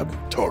tab.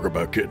 Talk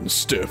about getting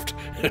stiffed.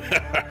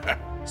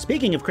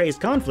 Speaking of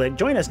crazed conflict,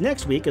 join us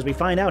next week as we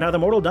find out how the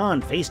Mortal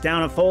Dawn faced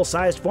down a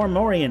full-sized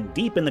Formorian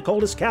deep in the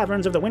coldest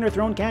caverns of the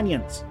Winterthrone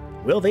Canyons.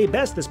 Will they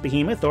best this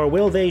behemoth, or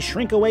will they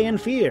shrink away in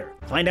fear?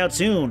 Find out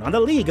soon on the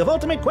League of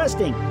Ultimate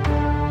Questing.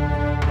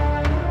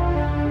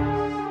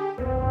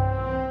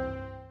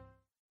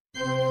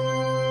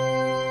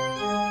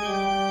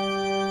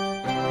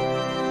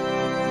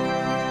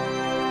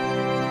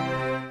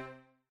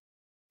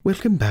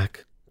 Welcome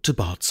back to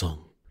Bard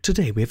Song.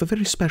 Today we have a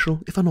very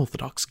special, if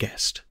unorthodox,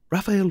 guest,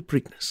 Raphael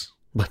Prignus,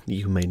 but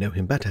you may know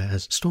him better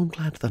as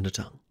Stormclad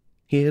Thundertongue,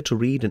 here to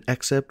read an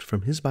excerpt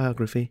from his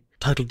biography,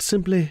 titled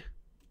simply,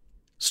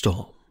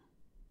 Storm.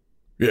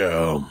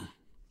 Yeah,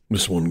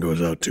 this one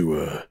goes out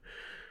to,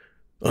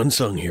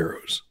 unsung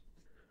heroes.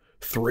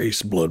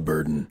 Thrace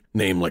Bloodburden,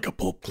 name like a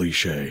pulp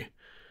cliche.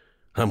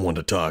 I'm one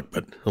to talk,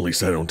 but at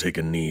least I don't take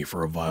a knee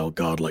for a vile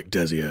god like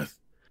Desiath.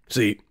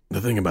 See, the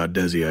thing about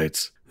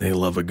Desiites, they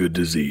love a good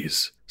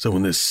disease. So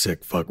when this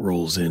sick fuck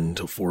rolls in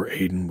to Fort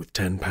Aiden with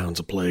 10 pounds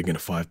of plague in a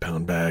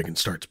 5-pound bag and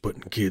starts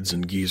putting kids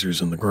and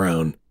geezers in the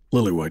ground,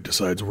 Lillywhite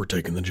decides we're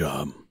taking the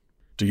job.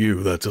 To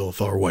you, that's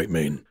Ilthar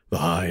Whitemane, the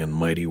high and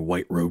mighty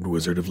white-robed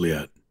wizard of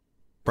Liet.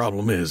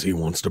 Problem is, he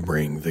wants to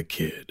bring the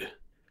kid.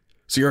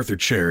 See, Arthur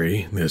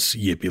Cherry, this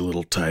yippy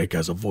little tyke,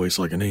 has a voice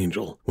like an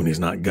angel when he's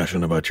not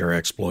gushing about your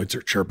exploits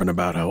or chirping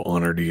about how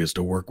honored he is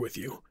to work with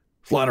you.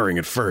 Flattering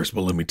at first,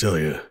 but let me tell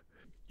you,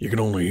 you can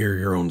only hear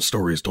your own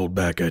stories told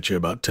back at you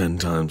about 10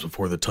 times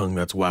before the tongue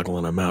that's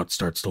waggling him out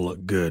starts to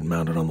look good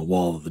mounted on the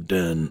wall of the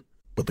den.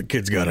 But the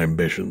kid's got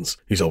ambitions.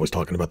 He's always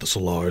talking about the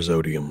Solar's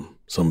Odium,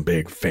 some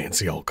big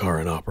fancy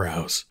Alcaran opera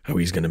house, how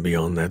he's going to be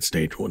on that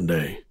stage one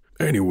day.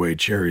 Anyway,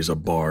 Cherry's a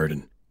bard,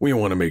 and we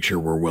want to make sure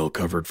we're well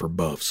covered for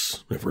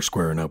buffs if we're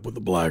squaring up with the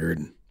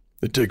blackguard.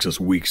 It takes us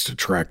weeks to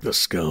track the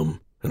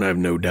scum. And I have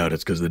no doubt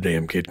it's because the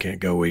damn kid can't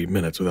go 8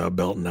 minutes without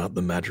belting out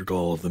the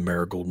Madrigal of the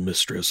Marigold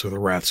Mistress or the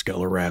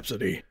Rathskeller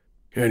Rhapsody.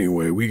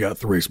 Anyway, we got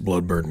Thrace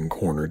Bloodburden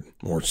cornered,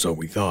 or so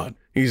we thought.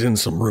 He's in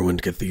some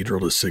ruined cathedral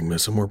to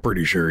Sigmas, and we're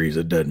pretty sure he's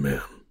a dead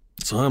man.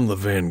 So I'm the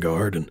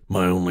vanguard, and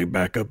my only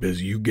backup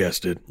is, you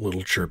guessed it,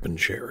 Little Chirpin'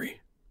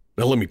 Cherry.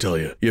 Now let me tell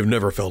you, you've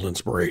never felt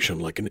inspiration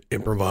like an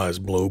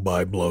improvised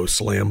blow-by-blow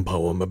slam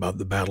poem about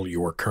the battle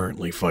you are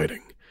currently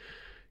fighting.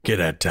 Kid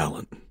had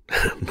talent,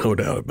 no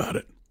doubt about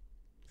it.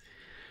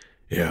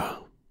 Yeah,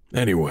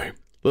 anyway,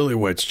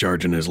 Lillywhite's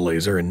charging his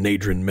laser, and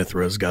Nadrin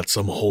Mithra's got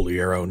some holy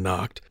arrow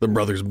knocked. The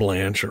brothers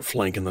Blanche are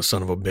flanking the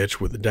son of a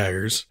bitch with the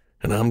daggers,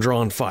 and I'm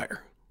drawing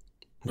fire.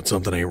 But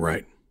something ain't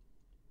right.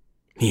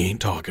 He ain't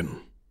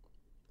talking.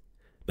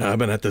 Now, I've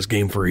been at this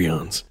game for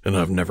eons, and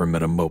I've never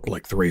met a mope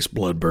like Thrace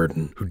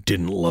Bloodburden who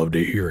didn't love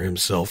to hear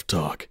himself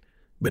talk.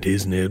 But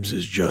his nibs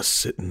is just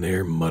sitting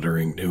there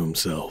muttering to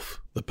himself.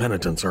 The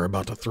penitents are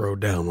about to throw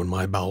down when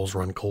my bowels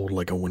run cold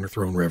like a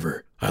winter-thrown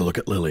river. I look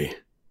at Lily,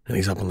 and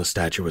he's up on the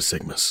statue of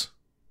Sigmas.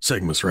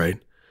 Sigmas, right?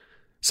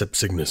 Except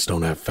Sigmas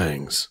don't have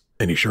fangs,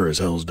 and he sure as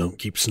hells don't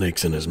keep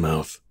snakes in his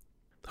mouth.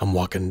 I'm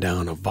walking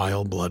down a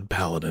vile blood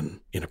paladin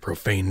in a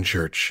profane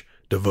church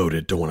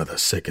devoted to one of the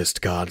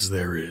sickest gods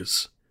there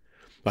is.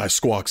 I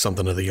squawk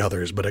something to the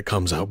others, but it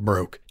comes out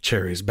broke.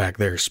 Cherry's back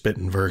there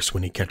spitting verse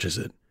when he catches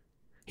it.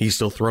 He's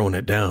still throwing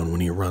it down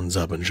when he runs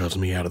up and shoves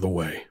me out of the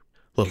way.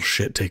 Little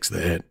shit takes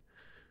the hit.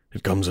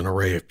 It comes an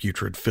array of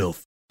putrid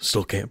filth.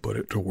 Still can't put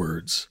it to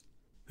words.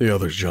 The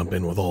others jump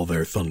in with all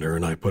their thunder,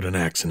 and I put an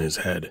axe in his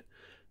head,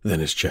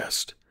 then his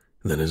chest,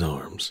 then his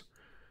arms.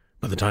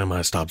 By the time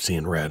I stop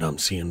seeing red, I'm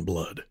seeing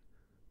blood.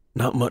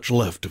 Not much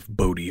left of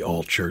Bodhi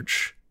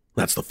Allchurch.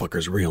 That's the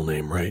fucker's real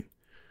name, right?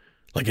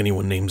 Like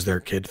anyone names their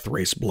kid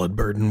Thrace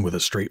Bloodburden with a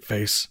straight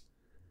face.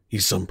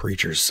 He's some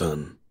preacher's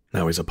son.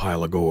 Now he's a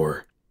pile of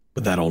gore.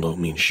 But that all don't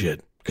mean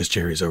shit, because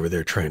Cherry's over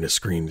there trying to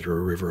scream through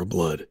a river of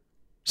blood.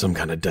 Some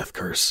kind of death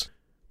curse.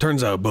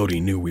 Turns out Bodhi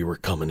knew we were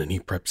coming, and he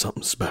prepped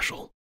something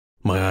special.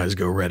 My eyes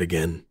go red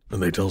again, and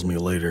they tells me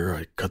later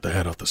I cut the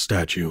head off the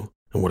statue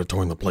and would have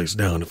torn the place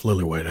down if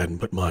Lillywhite hadn't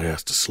put my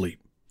ass to sleep.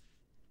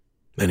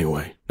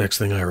 Anyway, next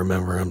thing I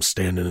remember, I'm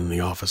standing in the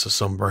office of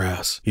some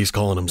brass. He's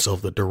calling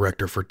himself the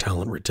Director for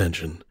Talent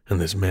Retention,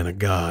 and this man of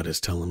God is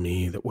telling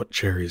me that what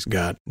Cherry's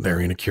got, there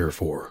ain't a cure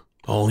for.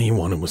 All he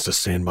wanted was to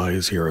stand by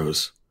his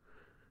heroes.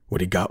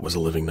 What he got was a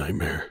living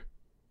nightmare.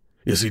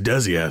 You see,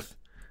 Desiath,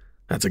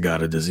 that's a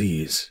god of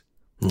disease.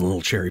 And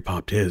little Cherry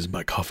popped his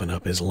by coughing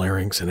up his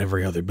larynx and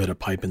every other bit of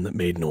piping that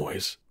made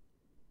noise.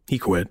 He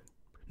quit.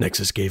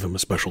 Nexus gave him a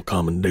special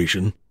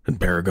commendation, and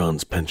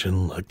Paragon's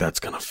pension, like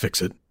that's gonna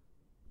fix it.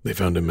 They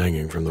found him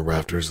hanging from the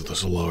rafters of the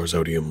Solar's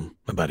Odium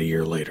about a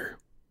year later.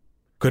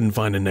 Couldn't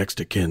find a next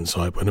of kin, so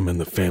I put him in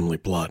the family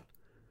plot.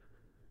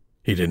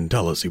 He didn't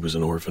tell us he was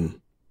an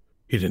orphan.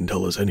 He didn't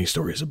tell us any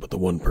stories about the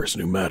one person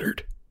who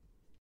mattered.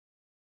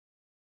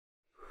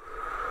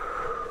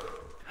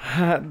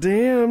 Hot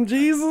damn,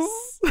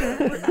 Jesus.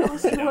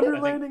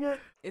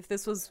 If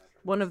this was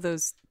one of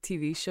those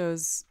TV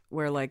shows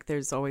where, like,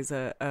 there's always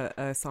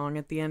a song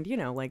at the end,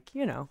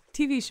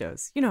 TV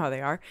shows, you know how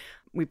they are,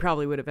 we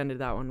probably would have ended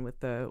that one with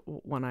the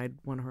one-eyed,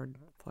 one-horned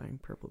flying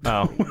purple.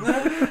 Oh.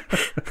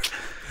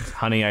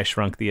 Honey, I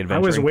Shrunk the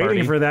Adventuring I was waiting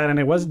Party. for that, and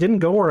it didn't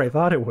go where I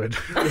thought it would.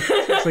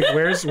 It's like,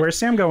 where's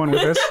Sam going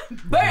with this?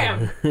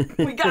 Bam!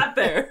 We got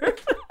there.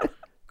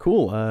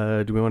 Cool.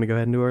 Do we want to go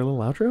ahead and do our little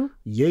outro?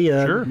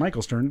 Yeah, Sure.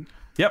 Michael's turn.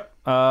 Yep.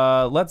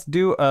 Let's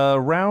do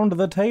Round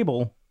the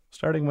Table,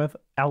 starting with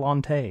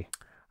Alante.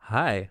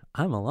 Hi,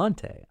 I'm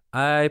Alante.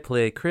 I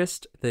play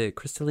Christ, the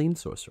Crystalline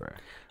Sorcerer.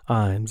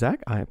 I'm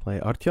Zach. I play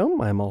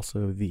Artyom. I'm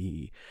also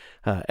the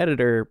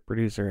editor,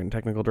 producer, and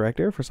technical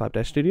director for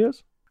Slapdash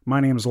Studios. My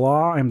name's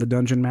Law. I'm the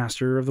Dungeon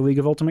Master of the League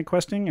of Ultimate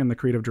Questing and the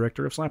creative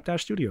director of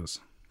Slapdash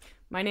Studios.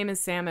 My name is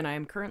Sam, and I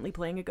am currently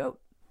playing a goat.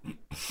 I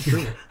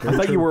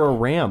thought you were a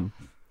ram.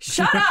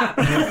 Shut up!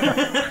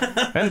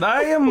 And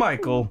I am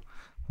Michael,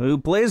 who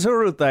plays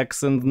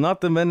Haruthex and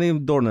not the many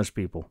Dornish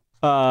people.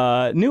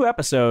 New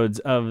episodes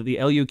of the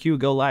LUQ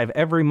go live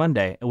every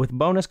Monday with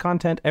bonus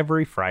content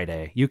every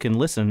Friday. You can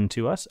listen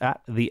to us at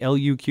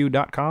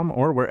theluq.com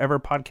or wherever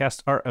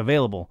podcasts are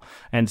available.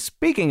 And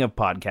speaking of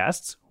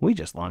podcasts, we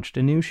just launched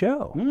a new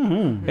show.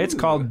 Mm-hmm. It's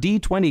called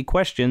D20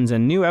 Questions,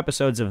 and new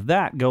episodes of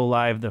that go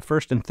live the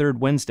first and third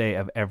Wednesday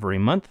of every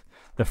month.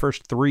 The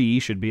first 3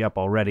 should be up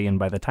already, and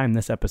by the time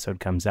this episode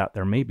comes out,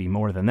 there may be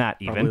more than that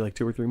even. Probably like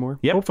 2 or 3 more.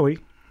 Yep.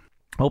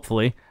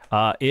 Hopefully.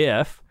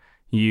 If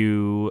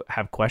you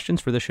have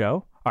questions for the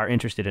show, are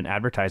interested in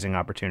advertising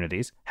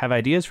opportunities, have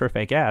ideas for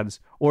fake ads,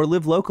 or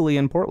live locally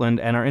in Portland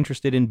and are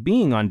interested in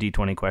being on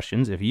D20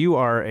 Questions, if you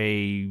are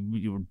a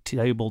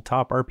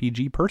tabletop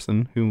RPG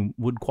person who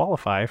would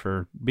qualify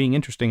for being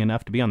interesting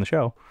enough to be on the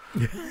show,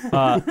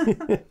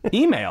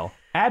 email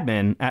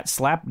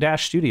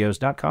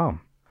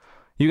admin@slap-studios.com.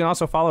 You can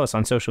also follow us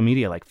on social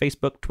media like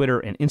Facebook, Twitter,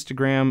 and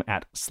Instagram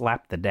at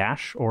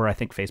 @slapthedash, or I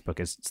think Facebook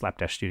is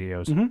Slapdash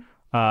Studios.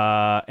 Mm-hmm.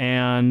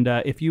 And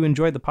if you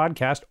enjoyed the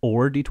podcast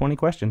or D20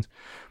 questions,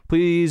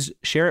 please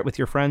share it with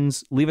your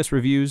friends. Leave us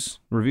reviews.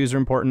 Reviews are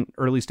important.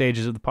 Early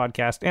stages of the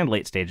podcast and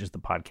late stages of the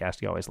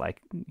podcast. You always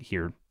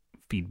hear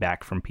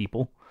feedback from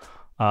people.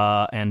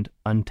 And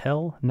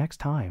until next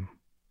time,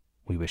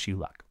 we wish you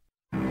luck.